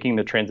were making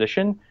the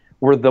transition,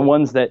 were the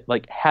ones that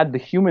like had the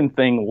human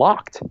thing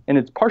locked. And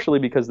it's partially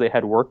because they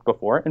had worked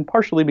before, and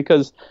partially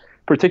because,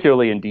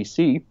 particularly in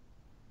DC,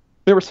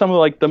 there were some of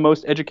like the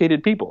most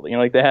educated people.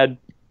 Like they had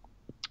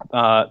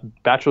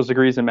bachelor's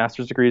degrees and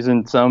master's degrees,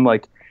 and some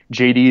like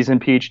JDs and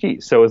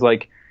PhDs. So it was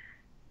like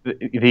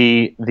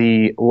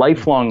the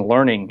lifelong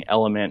learning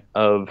element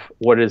of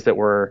what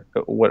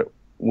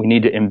we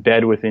need to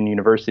embed within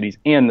universities,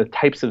 and the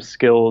types of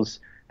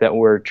skills that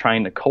we're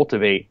trying to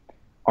cultivate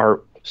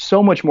are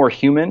so much more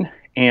human,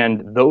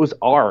 and those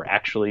are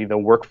actually the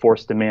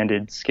workforce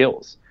demanded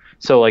skills.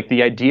 So like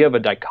the idea of a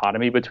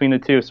dichotomy between the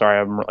two, sorry,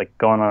 I'm like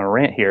going on a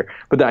rant here,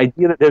 but the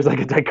idea that there's like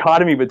a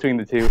dichotomy between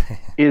the two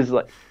is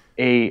like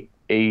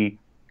a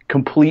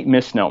complete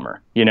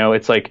misnomer.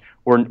 It's like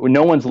where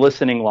no one's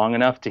listening long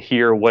enough to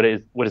hear what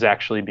is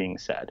actually being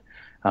said.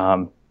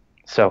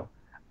 So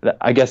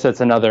I guess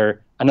that's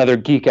another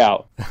geek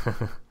out.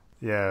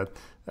 Yeah.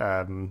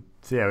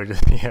 So yeah, we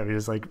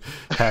just like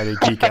had a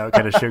geek out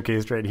kind of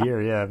showcased right here.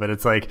 Yeah. But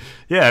it's like,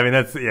 yeah, I mean,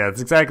 it's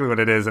exactly what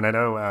it is. And I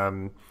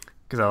know,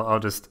 cause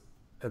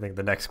I think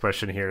the next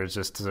question here is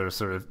just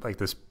sort of like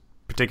this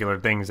particular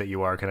things that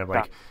you are kind of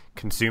like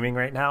consuming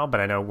right now. But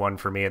I know one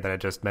for me that I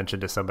just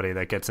mentioned to somebody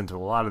that gets into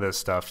a lot of this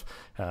stuff,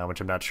 which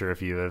I'm not sure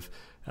if you have,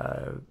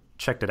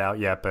 checked it out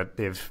yet, but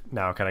they've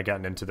now kind of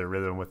gotten into the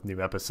rhythm with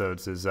new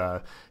episodes is,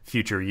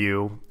 Future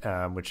You,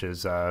 which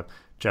is,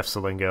 Jeff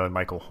Salingo and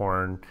Michael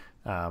Horn.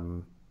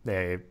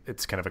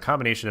 It's kind of a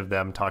combination of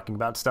them talking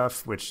about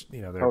stuff, which,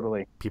 they're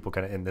Totally. people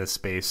kind of in this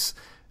space.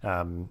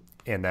 And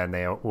then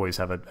they always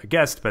have a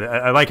guest, but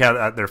I like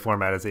how their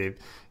format is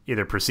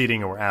either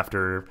preceding or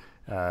after,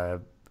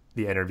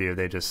 the interview,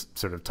 they just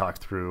sort of talk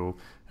through,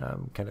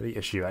 kind of the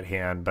issue at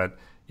hand. But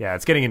yeah,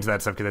 it's getting into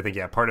that stuff because I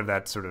think, part of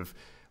that sort of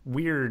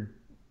weird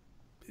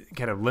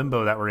kind of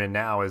limbo that we're in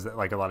now is that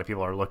like a lot of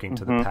people are looking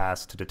to the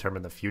past to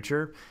determine the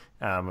future,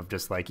 of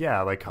just like,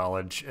 like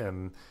college,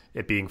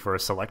 it being for a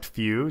select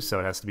few.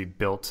 So it has to be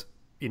built,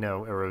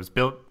 or it was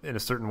built in a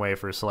certain way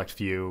for a select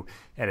few.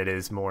 And it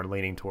is more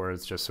leaning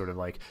towards just sort of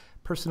like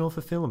personal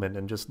fulfillment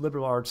and just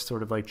liberal arts,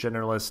 sort of like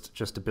generalist,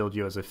 just to build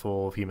you as a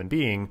full human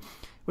being,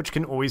 which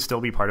can always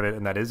still be part of it.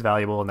 And that is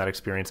valuable. And that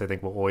experience, I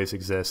think, will always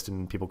exist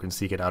and people can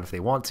seek it out if they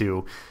want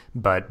to.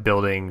 But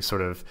building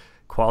sort of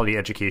quality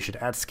education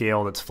at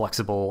scale that's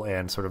flexible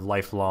and sort of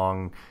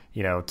lifelong,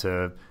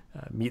 to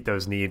meet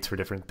those needs for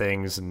different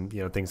things and,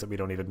 things that we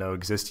don't even know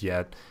exist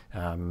yet.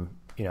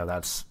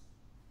 That's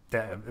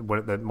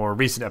what the more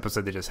recent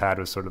episode they just had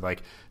was sort of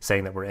like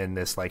saying that we're in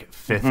this like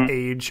fifth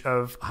age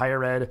of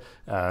higher ed,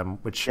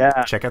 which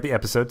check out the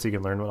episode so you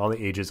can learn what all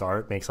the ages are.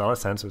 It makes a lot of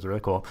sense. It was really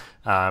cool.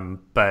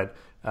 But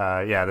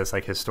this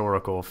like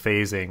historical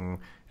phasing,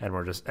 and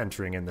we're just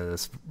entering into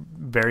this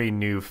very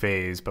new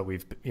phase, but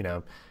we've,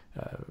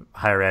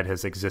 higher ed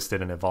has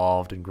existed and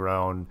evolved and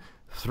grown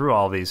through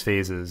all these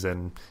phases.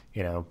 And,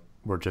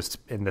 we're just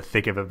in the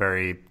thick of a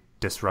very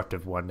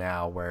disruptive one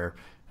now where,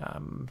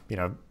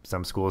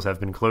 some schools have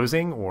been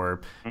closing or,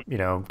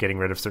 getting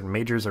rid of certain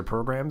majors or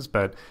programs,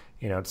 but,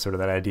 it's sort of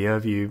that idea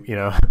of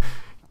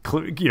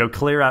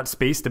clear out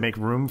space to make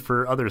room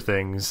for other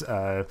things.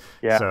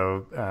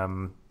 So,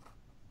 and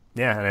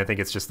I think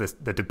it's just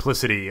the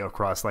duplicity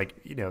across like,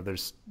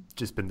 there's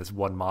just been this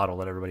one model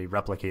that everybody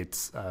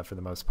replicates, for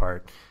the most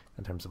part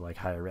in terms of like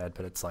higher ed,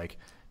 but it's like,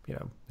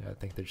 I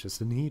think there's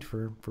just a need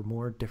for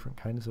more different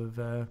kinds of,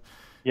 I'm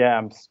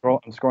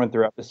scrolling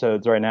through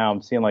episodes right now.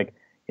 I'm seeing like,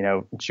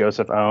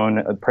 Joseph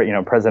Owen,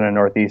 president of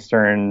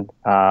Northeastern,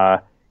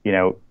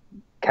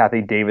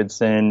 Kathy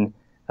Davidson,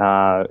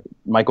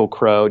 Michael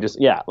Crow, just,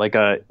 like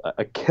a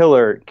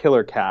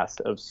killer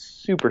cast of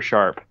super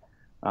sharp,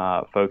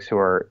 folks who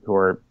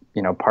are,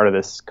 part of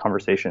this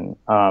conversation.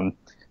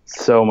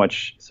 So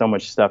much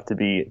stuff to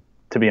be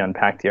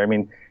unpacked here. I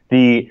mean,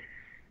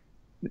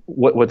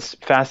 what's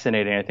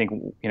fascinating, I think,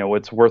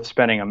 what's worth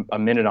spending a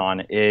minute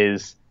on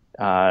is,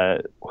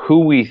 who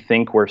we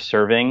think we're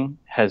serving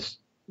has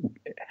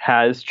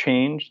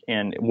changed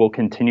and will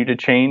continue to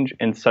change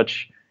in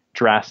such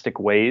drastic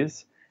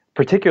ways.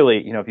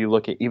 Particularly, if you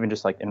look at even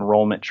just like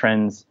enrollment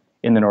trends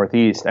in the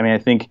Northeast. I mean, I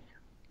think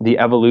the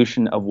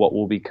evolution of what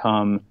will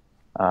become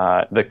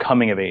the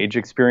coming of age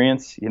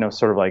experience,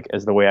 sort of like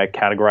as the way I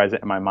categorize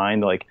it in my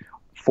mind, like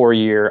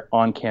 4-year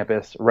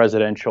on-campus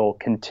residential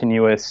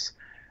continuous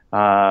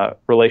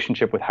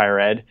relationship with higher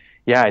ed.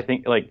 I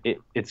think like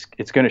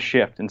it's going to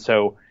shift. And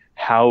so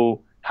how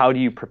do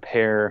you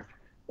prepare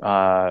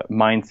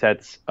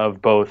mindsets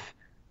of both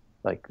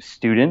like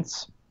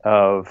students,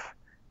 of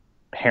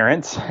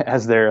parents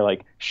as they're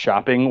like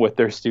shopping with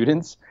their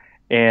students,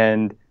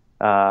 and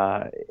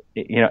and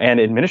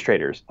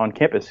administrators on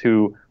campus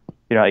who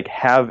like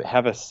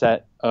have a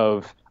set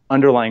of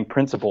underlying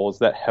principles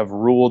that have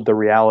ruled the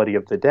reality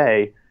of the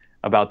day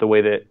about the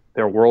way that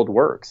their world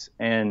works.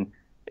 And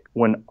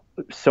when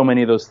so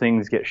many of those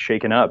things get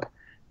shaken up,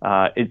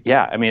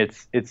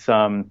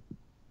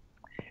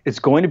 it's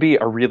going to be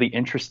a really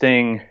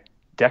interesting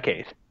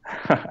decade,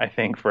 I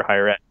think, for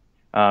higher ed.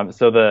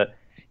 So the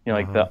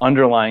the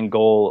underlying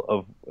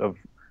goal of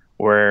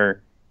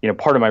where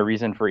part of my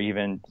reason for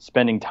even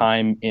spending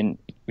time in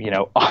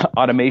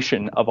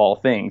automation of all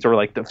things, or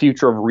like the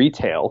future of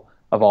retail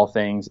of all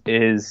things,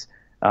 is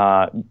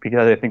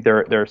because I think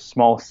there are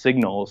small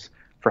signals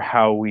for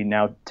how we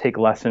now take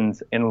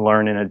lessons and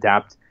learn and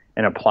adapt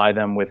and apply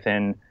them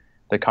within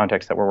the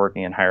context that we're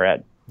working in higher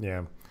ed.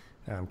 Yeah,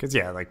 because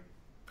like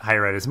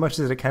higher ed, as much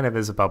as it kind of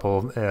is a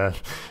bubble,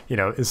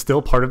 is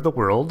still part of the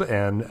world,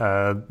 and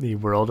the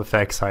world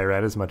affects higher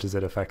ed as much as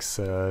it affects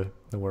the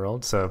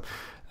world. So,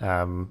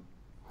 I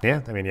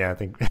think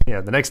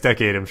the next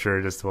decade, I'm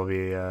sure, just will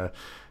be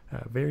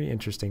very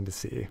interesting to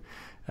see.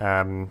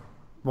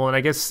 Well, and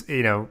I guess,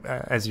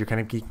 as you're kind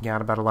of geeking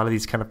out about a lot of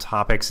these kind of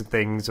topics and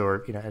things,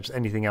 or, just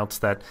anything else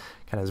that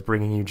kind of is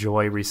bringing you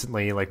joy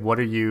recently, like what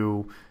are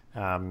you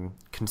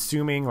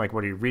consuming? Like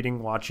what are you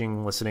reading,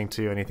 watching, listening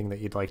to? Anything that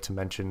you'd like to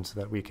mention so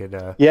that we could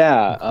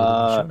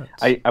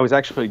I was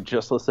actually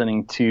just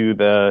listening to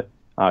the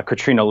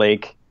Katrina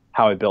Lake,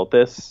 How I Built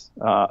This.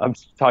 I'm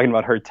talking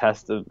about her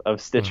test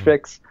of Stitch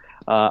Fix.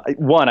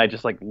 One, I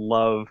just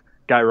love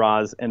Guy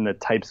Raz and the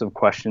types of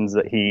questions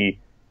that he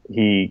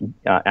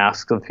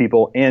asks of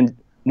people, and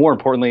more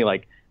importantly,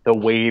 the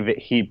way that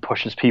he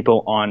pushes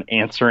people on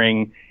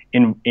answering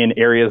in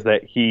areas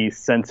that he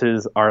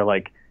senses are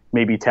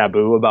maybe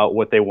taboo about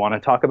what they want to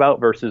talk about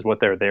versus what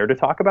they're there to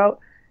talk about.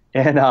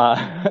 And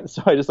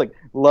so I just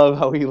love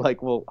how he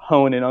will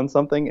hone in on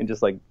something and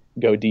just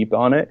go deep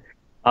on it.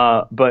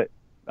 But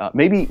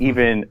maybe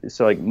even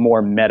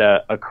more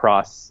meta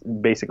across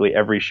basically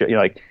every show.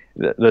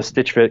 The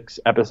Stitch Fix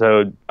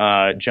episode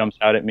jumps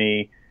out at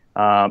me.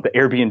 The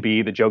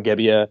Airbnb, the Joe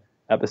Gebbia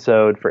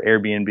episode for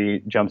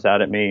Airbnb jumps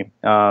out at me.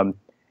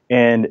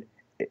 And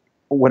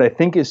what I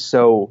think is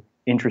so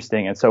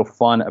interesting and so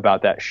fun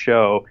about that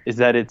show is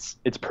that it's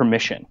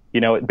permission.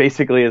 It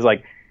basically is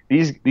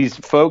these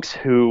folks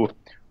who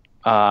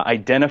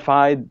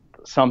identified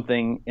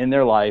something in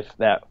their life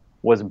that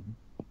was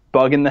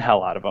bugging the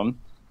hell out of them,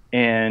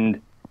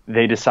 and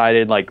they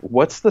decided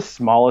what's the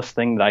smallest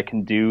thing that I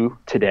can do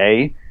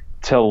today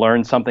to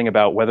learn something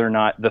about whether or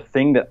not the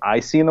thing that I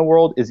see in the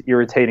world is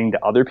irritating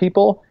to other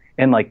people,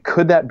 and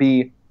could that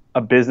be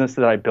a business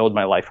that I build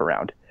my life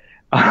around?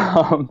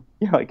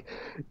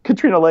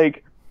 Katrina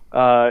Lake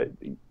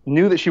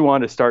knew that she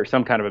wanted to start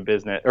some kind of a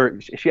business, or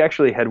she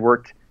actually had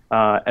worked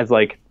as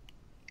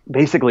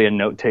basically a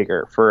note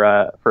taker for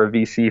a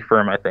VC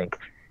firm, I think,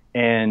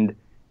 and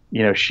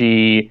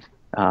she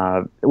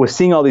was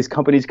seeing all these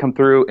companies come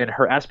through, and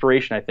her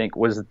aspiration, I think,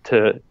 was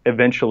to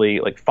eventually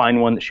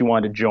find one that she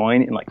wanted to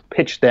join and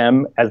pitch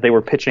them as they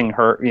were pitching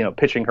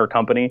her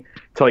company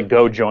to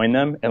go join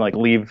them and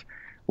leave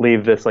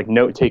this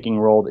note taking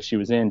role that she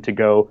was in to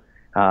go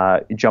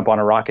jump on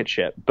a rocket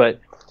ship. But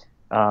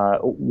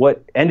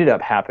what ended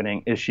up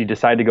happening is she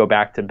decided to go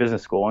back to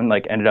business school and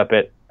ended up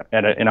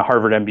in a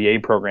Harvard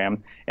MBA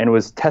program and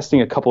was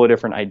testing a couple of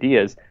different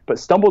ideas, but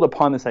stumbled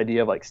upon this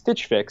idea of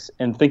Stitch Fix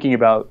and thinking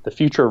about the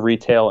future of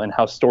retail and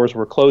how stores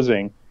were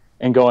closing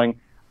and going,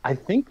 I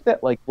think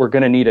that we're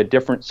going to need a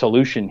different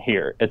solution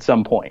here at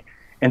some point.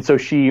 And so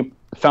she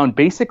found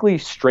basically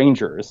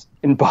strangers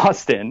in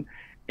Boston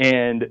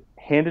and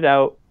handed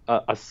out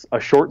a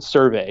short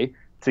survey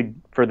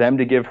for them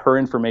to give her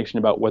information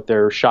about what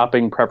their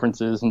shopping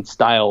preferences and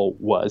style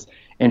was.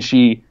 And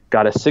she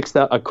got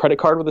a credit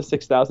card with a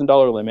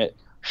 $6,000 limit,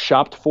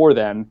 shopped for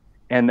them,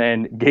 and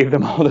then gave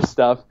them all the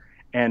stuff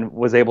and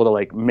was able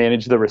to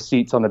manage the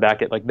receipts on the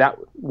back end. That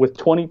with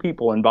 20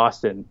 people in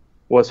Boston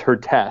was her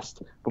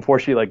test before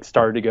she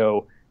started to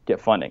go get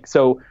funding.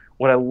 So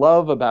what I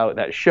love about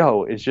that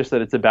show is just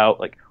that it's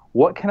about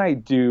what can I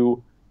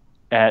do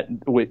at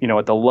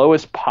the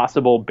lowest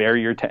possible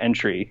barrier to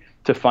entry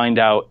to find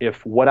out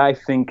if what I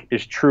think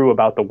is true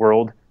about the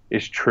world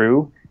is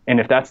true. And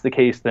if that's the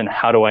case, then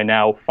how do I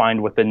now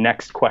find what the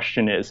next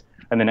question is?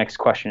 And the next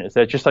question is.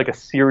 That's just a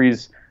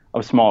series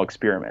of small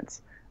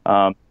experiments.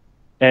 And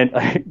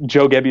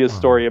Joe Gebbia's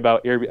story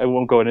about Airbnb, I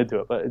won't go into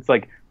it, but it's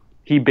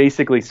he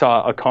basically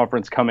saw a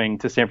conference coming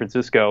to San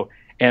Francisco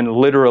and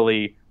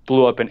literally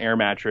blew up an air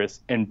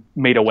mattress and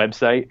made a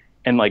website.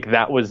 And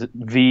that was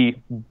the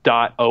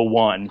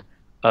 .01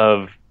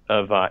 of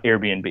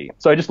Airbnb.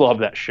 So I just love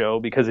that show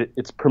because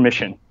it's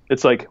permission.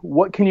 It's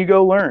what can you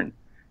go learn?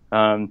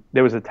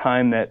 There was a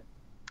time that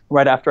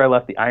right after I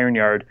left the Iron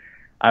Yard,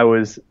 I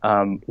was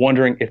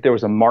wondering if there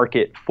was a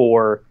market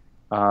for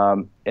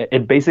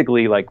it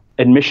basically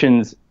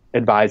admissions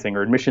advising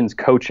or admissions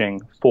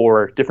coaching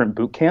for different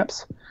boot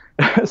camps.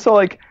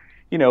 So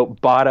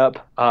bought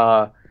up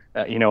a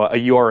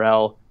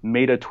URL,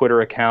 made a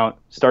Twitter account,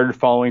 started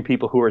following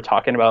people who were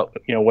talking about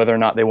whether or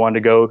not they wanted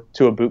to go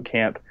to a boot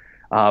camp.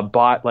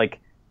 Bought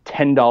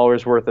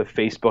 $10 worth of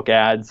Facebook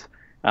ads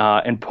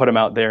and put them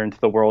out there into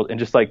the world and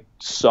just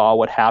saw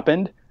what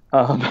happened.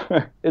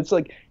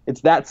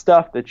 It's that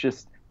stuff that's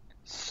just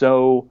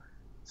so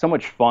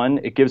much fun.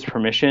 It gives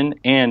permission,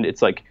 and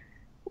it's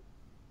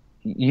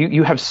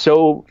you have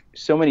so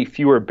many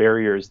fewer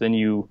barriers than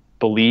you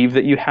believe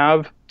that you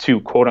have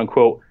to quote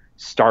unquote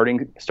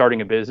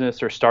starting a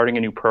business or starting a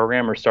new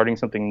program or starting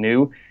something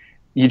new.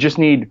 You just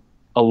need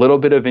a little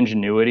bit of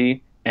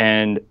ingenuity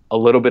and a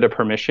little bit of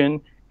permission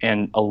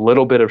and a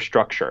little bit of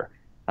structure,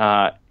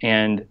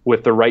 and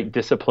with the right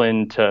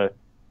discipline to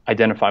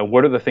identify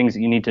what are the things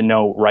that you need to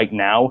know right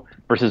now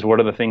versus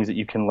what are the things that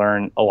you can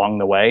learn along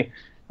the way.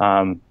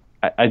 So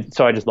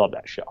I just love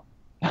that show.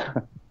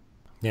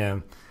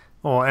 Yeah.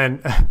 Well,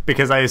 and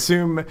because I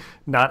assume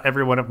not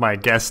every one of my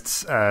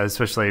guests,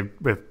 especially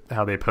with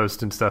how they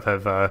post and stuff,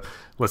 have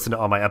listened to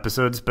all my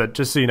episodes. But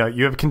just so you know,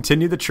 you have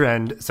continued the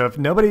trend. So if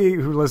nobody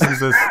who listens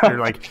to this,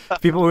 or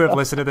people who have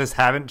listened to this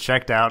haven't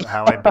checked out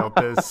How I Built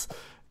This,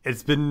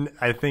 it's been,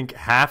 I think,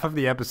 half of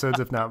the episodes,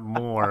 if not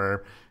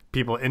more,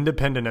 people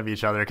independent of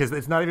each other, because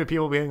it's not even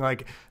people being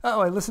like,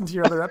 oh, I listened to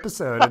your other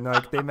episode and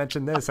like they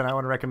mentioned this and I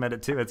want to recommend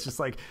it too. It's just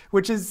like,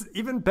 which is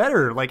even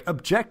better, like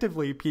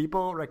objectively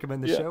people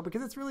recommend the show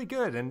because it's really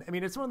good. And I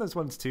mean, it's one of those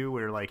ones too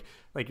where like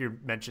you're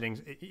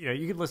mentioning, you know,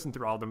 you could listen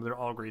through all of them, they're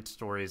all great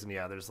stories. And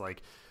yeah, there's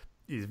like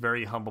these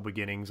very humble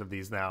beginnings of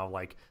these now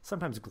like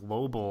sometimes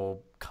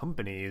global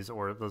companies,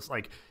 or those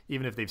like,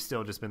 even if they've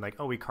still just been like,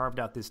 oh, we carved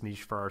out this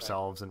niche for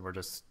ourselves and we're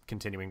just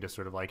continuing to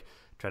sort of like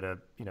try to,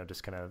 you know,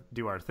 just kind of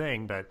do our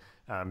thing. But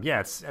yeah,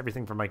 it's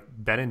everything from like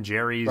Ben and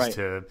Jerry's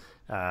to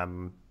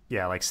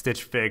like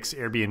Stitch Fix,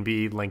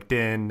 Airbnb,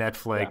 LinkedIn,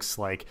 Netflix,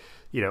 like,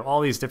 you know,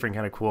 all these different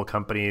kind of cool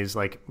companies,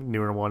 like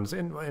newer ones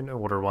and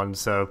older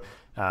ones. So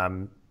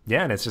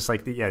yeah, and it's just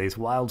like these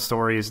wild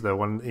stories. The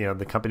one, you know,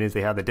 the companies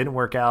they had that didn't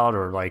work out,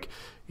 or like,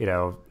 you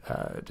know,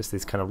 just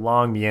these kind of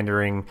long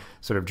meandering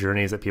sort of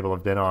journeys that people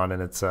have been on,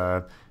 and it's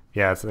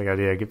it's the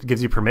idea. It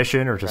gives you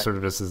permission, or just sort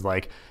of just is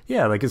like,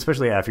 like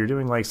especially if you're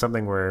doing like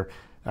something where,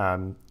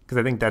 because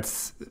I think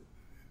that's,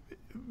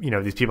 you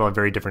know, these people have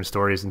very different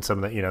stories, and some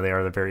that, you know, they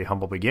are the very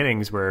humble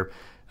beginnings where,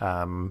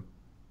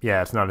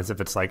 it's not as if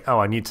it's like, oh,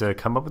 I need to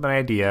come up with an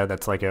idea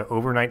that's like an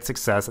overnight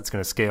success that's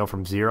going to scale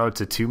from 0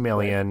 to 2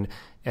 million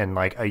in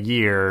like a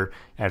year.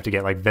 I have to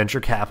get like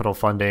venture capital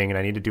funding and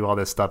I need to do all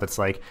this stuff. It's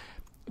like,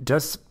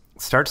 just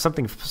start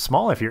something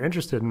small if you're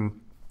interested in,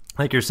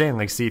 like you're saying,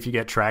 like see if you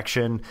get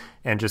traction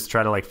and just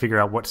try to like figure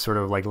out what sort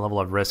of like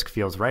level of risk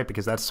feels right,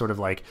 because that's sort of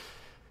like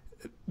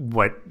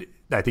what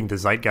I think the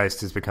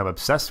zeitgeist has become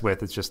obsessed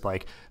with. It's just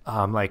like,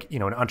 you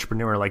know, an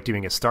entrepreneur like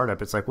doing a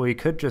startup. It's like, well, you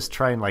could just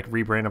try and like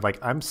rebrand of like,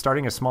 I'm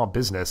starting a small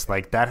business.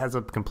 Like that has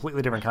a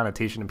completely different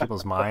connotation in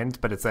people's minds,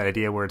 but it's that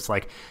idea where it's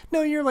like,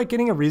 no, you're like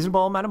getting a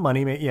reasonable amount of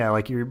money. Yeah.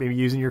 Like you're maybe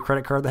using your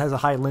credit card that has a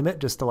high limit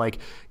just to like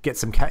get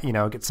some,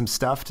 get some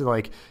stuff to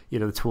like, you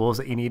know, the tools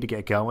that you need to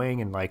get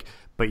going, and like,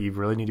 but you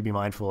really need to be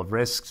mindful of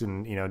risks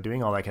and, you know,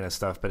 doing all that kind of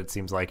stuff. But it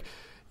seems like,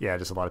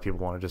 just a lot of people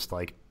want to just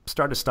like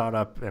start a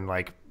startup and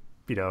like,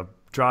 you know,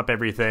 drop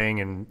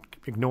everything and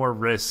ignore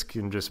risk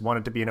and just want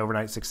it to be an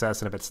overnight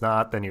success. And if it's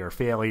not, then you're a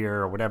failure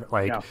or whatever.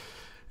 Like,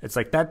 it's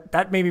like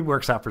that maybe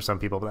works out for some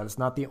people, but that's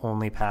not the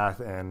only path.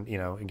 And, you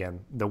know,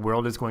 again, the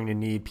world is going to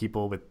need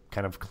people with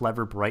kind of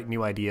clever, bright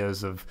new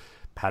ideas of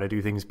how to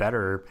do things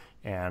better.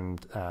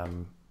 And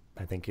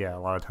I think, a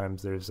lot of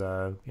times there's,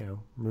 you know,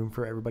 room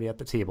for everybody at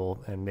the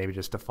table, and maybe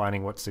just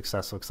defining what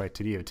success looks like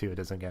to you too. It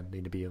doesn't, again,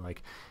 need to be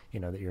like, you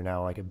know, that you're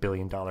now like $1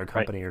 billion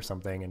company or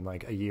something in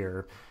like a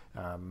year.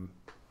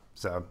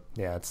 So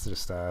it's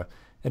just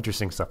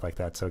interesting stuff like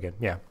that. So again,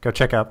 go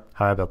check out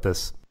How I Built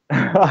This.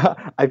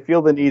 I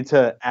feel the need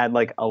to add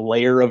like a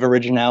layer of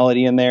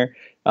originality in there.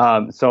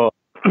 So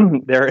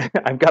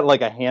I've got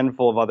like a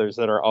handful of others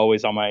that are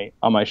always on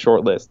my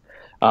short list.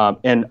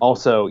 And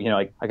also, you know,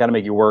 like I got to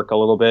make you work a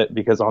little bit,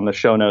 because on the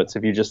show notes,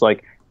 if you just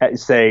like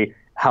say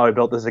How I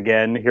Built This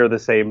again, here are the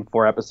same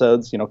 4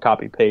 episodes, you know,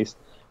 copy paste.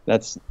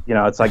 That's, you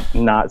know, it's like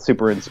not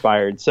super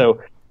inspired. So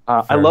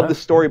I love the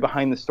story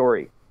behind the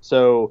story.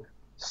 So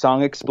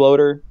Song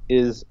Exploder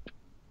is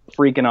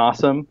freaking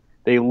awesome.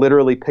 They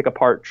literally pick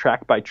apart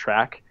track by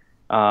track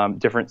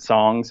different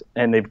songs,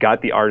 and they've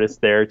got the artists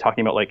there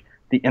talking about like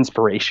the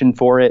inspiration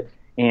for it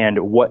and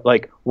what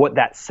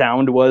that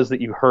sound was that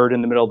you heard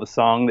in the middle of the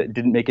song that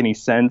didn't make any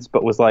sense,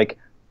 but was like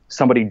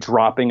somebody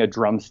dropping a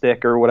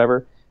drumstick or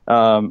whatever.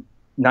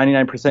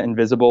 99%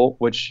 Invisible,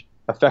 which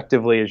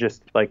effectively is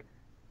just like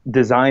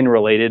design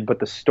related, but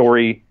the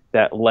story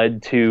that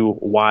led to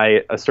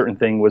why a certain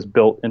thing was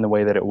built in the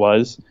way that it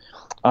was.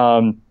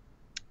 I'm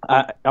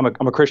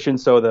a Christian,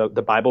 so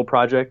the Bible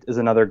Project is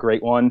another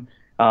great one.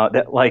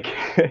 That like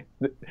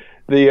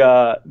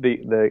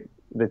the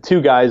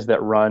 2 guys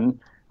that run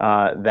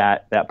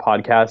that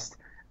podcast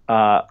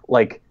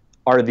like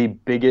are the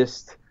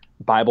biggest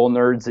Bible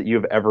nerds that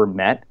you've ever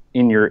met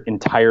in your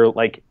entire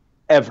like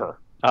ever.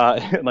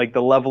 Like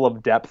the level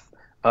of depth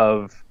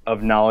of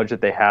knowledge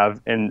that they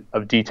have and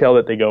of detail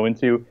that they go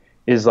into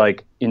is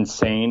like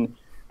insane.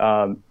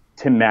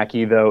 Tim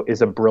Mackey, though,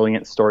 is a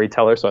brilliant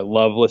storyteller, so I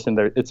love listening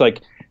to. It's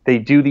like they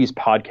do these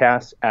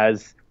podcasts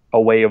as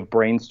a way of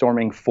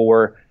brainstorming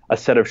for a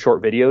set of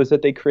short videos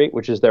that they create,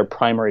 which is their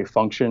primary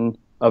function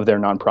of their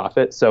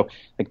nonprofit. So,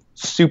 like,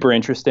 super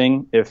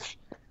interesting if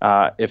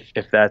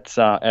that's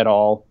at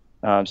all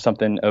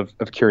something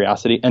of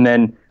curiosity. And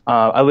then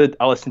I'll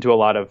listen to a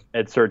lot of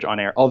Ed Surge on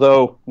air.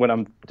 Although what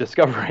I'm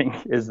discovering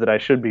is that I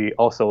should be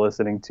also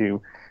listening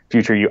to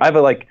Future You. I have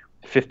a like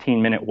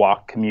 15-minute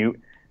walk commute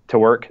to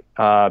work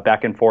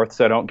back and forth,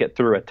 so I don't get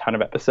through a ton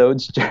of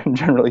episodes,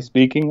 generally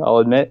speaking, I'll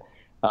admit.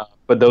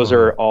 But those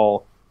are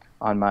all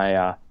on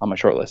my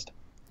short list.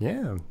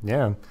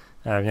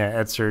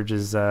 Ed Surge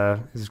is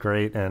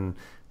great, and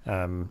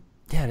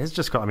it is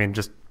just cool. I mean,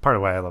 just part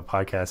of why I love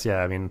podcasts.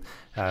 I mean,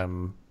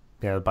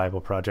 the Bible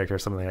Project or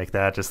something like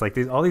that. Just like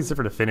all these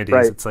different affinities.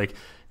 Right. It's like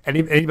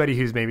anybody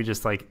who's maybe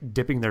just like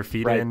dipping their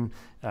feet in.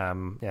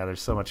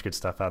 There's so much good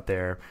stuff out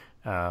there,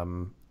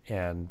 and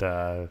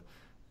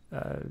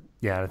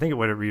I think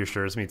what it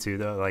reassures me too,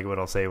 though, like what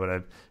I'll say,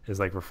 is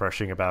like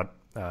refreshing about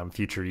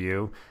future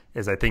you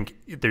is I think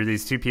there are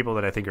these two people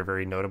that I think are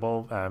very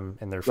notable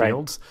in their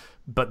fields,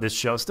 but this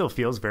show still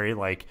feels very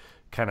like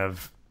kind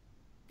of,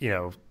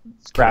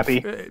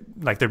 scrappy,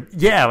 like they're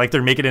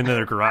making it into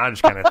their garage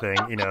kind of thing,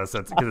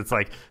 so because it's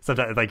like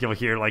sometimes like you'll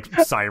hear like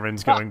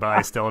sirens going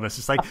by still, and it's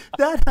just like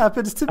that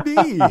happens to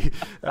me.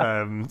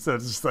 So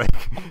it's just like,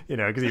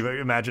 because you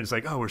imagine it's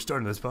like, oh, we're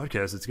starting this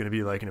podcast, it's going to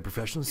be like in a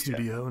professional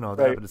studio and all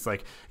that, but it's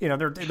like,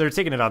 they're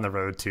taking it on the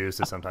road too,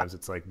 so sometimes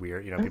it's like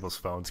weird, people's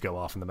phones go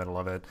off in the middle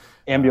of it.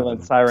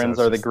 Ambulance sirens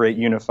are the great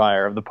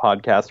unifier of the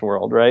podcast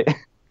world, right?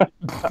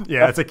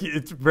 Yeah, it's like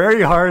it's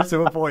very hard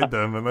to avoid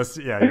them unless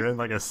you're in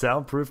like a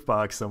soundproof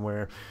box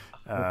somewhere.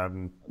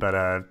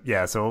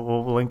 So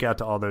we'll link out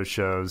to all those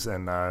shows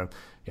and a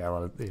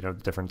lot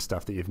of different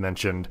stuff that you've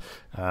mentioned.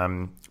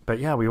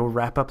 We will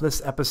wrap up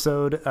this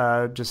episode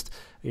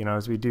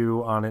as we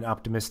do on an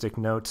optimistic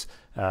note,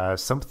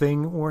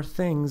 something or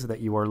things that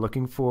you are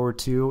looking forward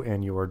to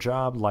in your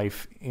job,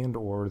 life, and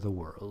or the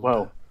world.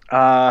 Whoa.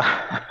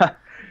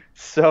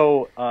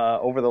 So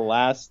over the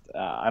last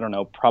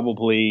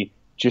probably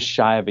just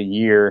shy of a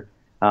year,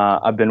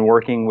 I've been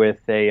working with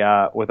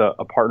a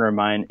partner of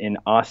mine in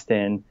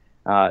Austin,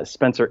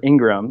 Spencer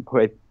Ingram, who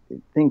I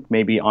think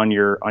may be on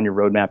your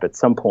roadmap at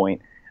some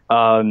point,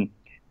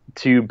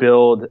 to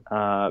build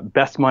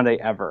Best Monday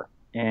Ever,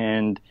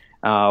 and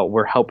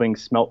we're helping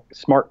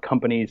smart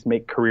companies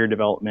make career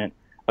development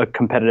a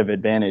competitive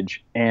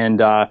advantage. And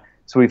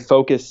so we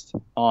focused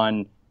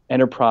on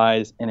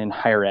enterprise and in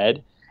higher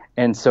ed.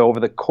 And so over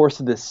the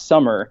course of this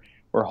summer,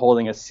 we're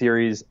holding a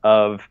series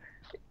of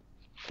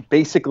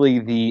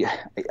basically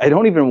I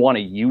don't even want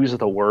to use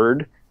the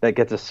word that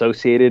gets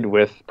associated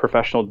with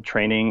professional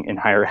training in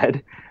higher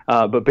ed,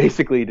 but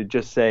basically to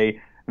just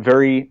say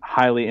very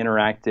highly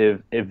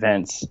interactive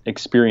events,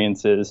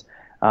 experiences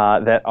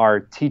that are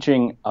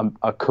teaching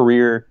a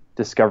career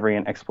discovery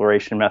and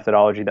exploration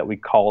methodology that we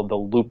call the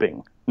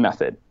looping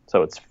method.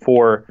 So it's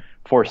four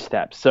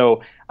steps.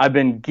 So I've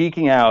been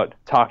geeking out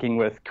talking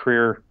with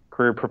career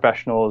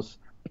professionals,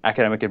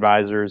 academic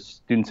advisors,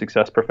 student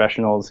success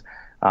professionals,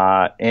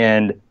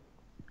 and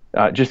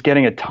just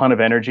getting a ton of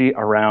energy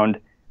around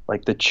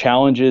like the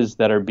challenges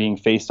that are being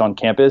faced on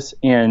campus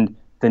and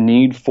the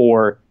need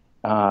for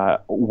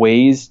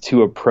ways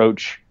to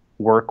approach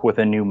work with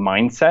a new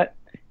mindset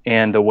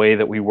and the way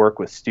that we work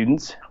with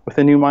students with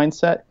a new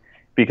mindset.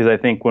 Because I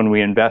think when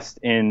we invest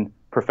in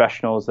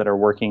professionals that are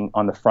working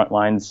on the front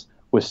lines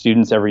with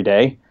students every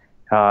day,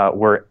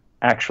 we're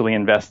actually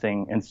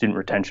investing in student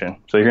retention.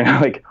 So you're going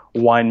to like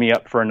wind me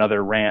up for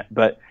another rant,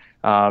 but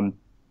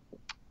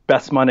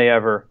Best Monday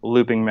Ever,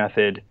 looping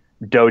method,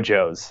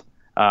 dojos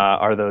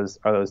are those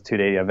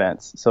 2-day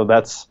events. So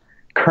that's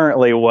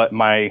currently what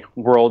my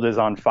world is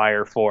on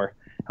fire for,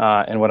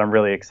 and what I'm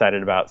really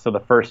excited about. So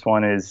the first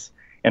one is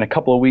in a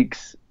couple of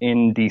weeks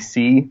in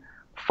DC,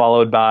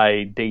 followed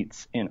by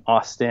dates in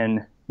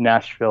Austin,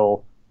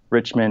 Nashville,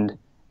 Richmond,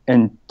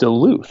 and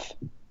Duluth,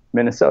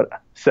 Minnesota.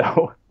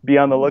 So be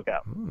on the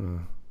lookout.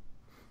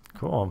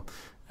 Cool.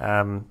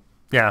 I'll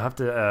have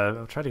to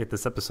I'll try to get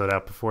this episode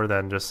out before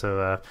then, just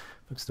so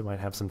folks still might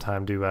have some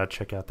time to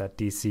check out that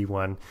DC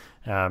one.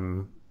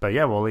 We'll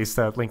at least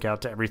link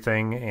out to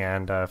everything,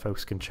 and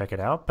folks can check it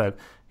out. But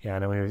I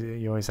know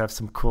you always have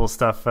some cool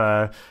stuff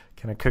kind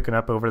of cooking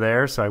up over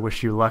there. So I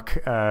wish you luck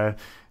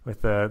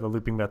with the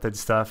looping method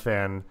stuff,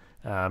 and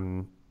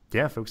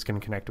folks can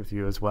connect with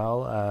you as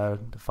well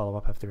to follow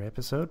up after the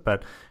episode.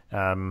 But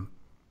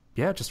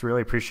just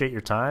really appreciate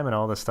your time and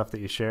all the stuff that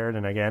you shared.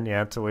 And again,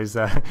 it's always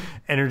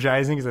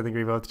energizing, because I think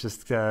we both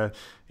just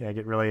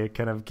get really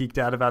kind of geeked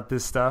out about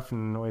this stuff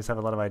and always have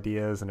a lot of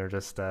ideas, and are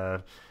just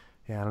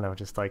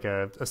just like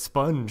a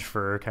sponge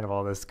for kind of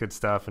all this good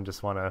stuff, and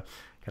just want to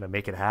kind of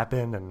make it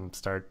happen and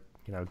start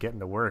getting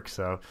to work.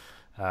 So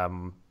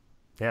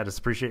just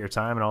appreciate your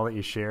time and all that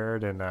you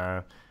shared, and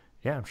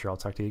I'm sure I'll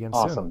talk to you again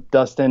soon. Awesome.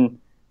 Dustin,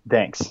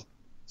 thanks.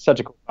 Such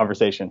a cool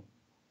conversation.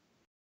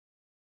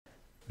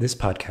 This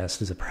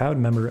podcast is a proud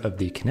member of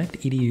the Connect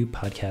EDU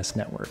podcast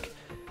network,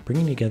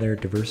 bringing together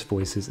diverse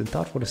voices and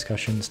thoughtful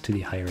discussions to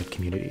the higher ed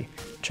community.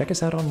 Check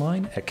us out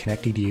online at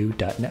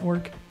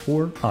connectedu.network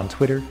or on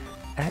Twitter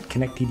at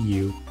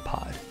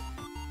connectedupod.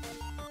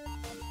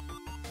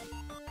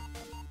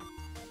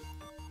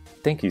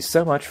 Thank you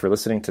so much for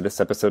listening to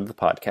this episode of the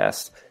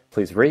podcast.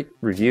 Please rate,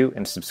 review,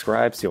 and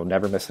subscribe so you'll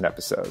never miss an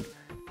episode.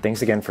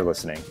 Thanks again for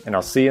listening, and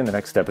I'll see you in the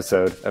next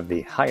episode of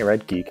the Higher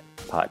Ed Geek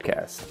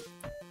podcast.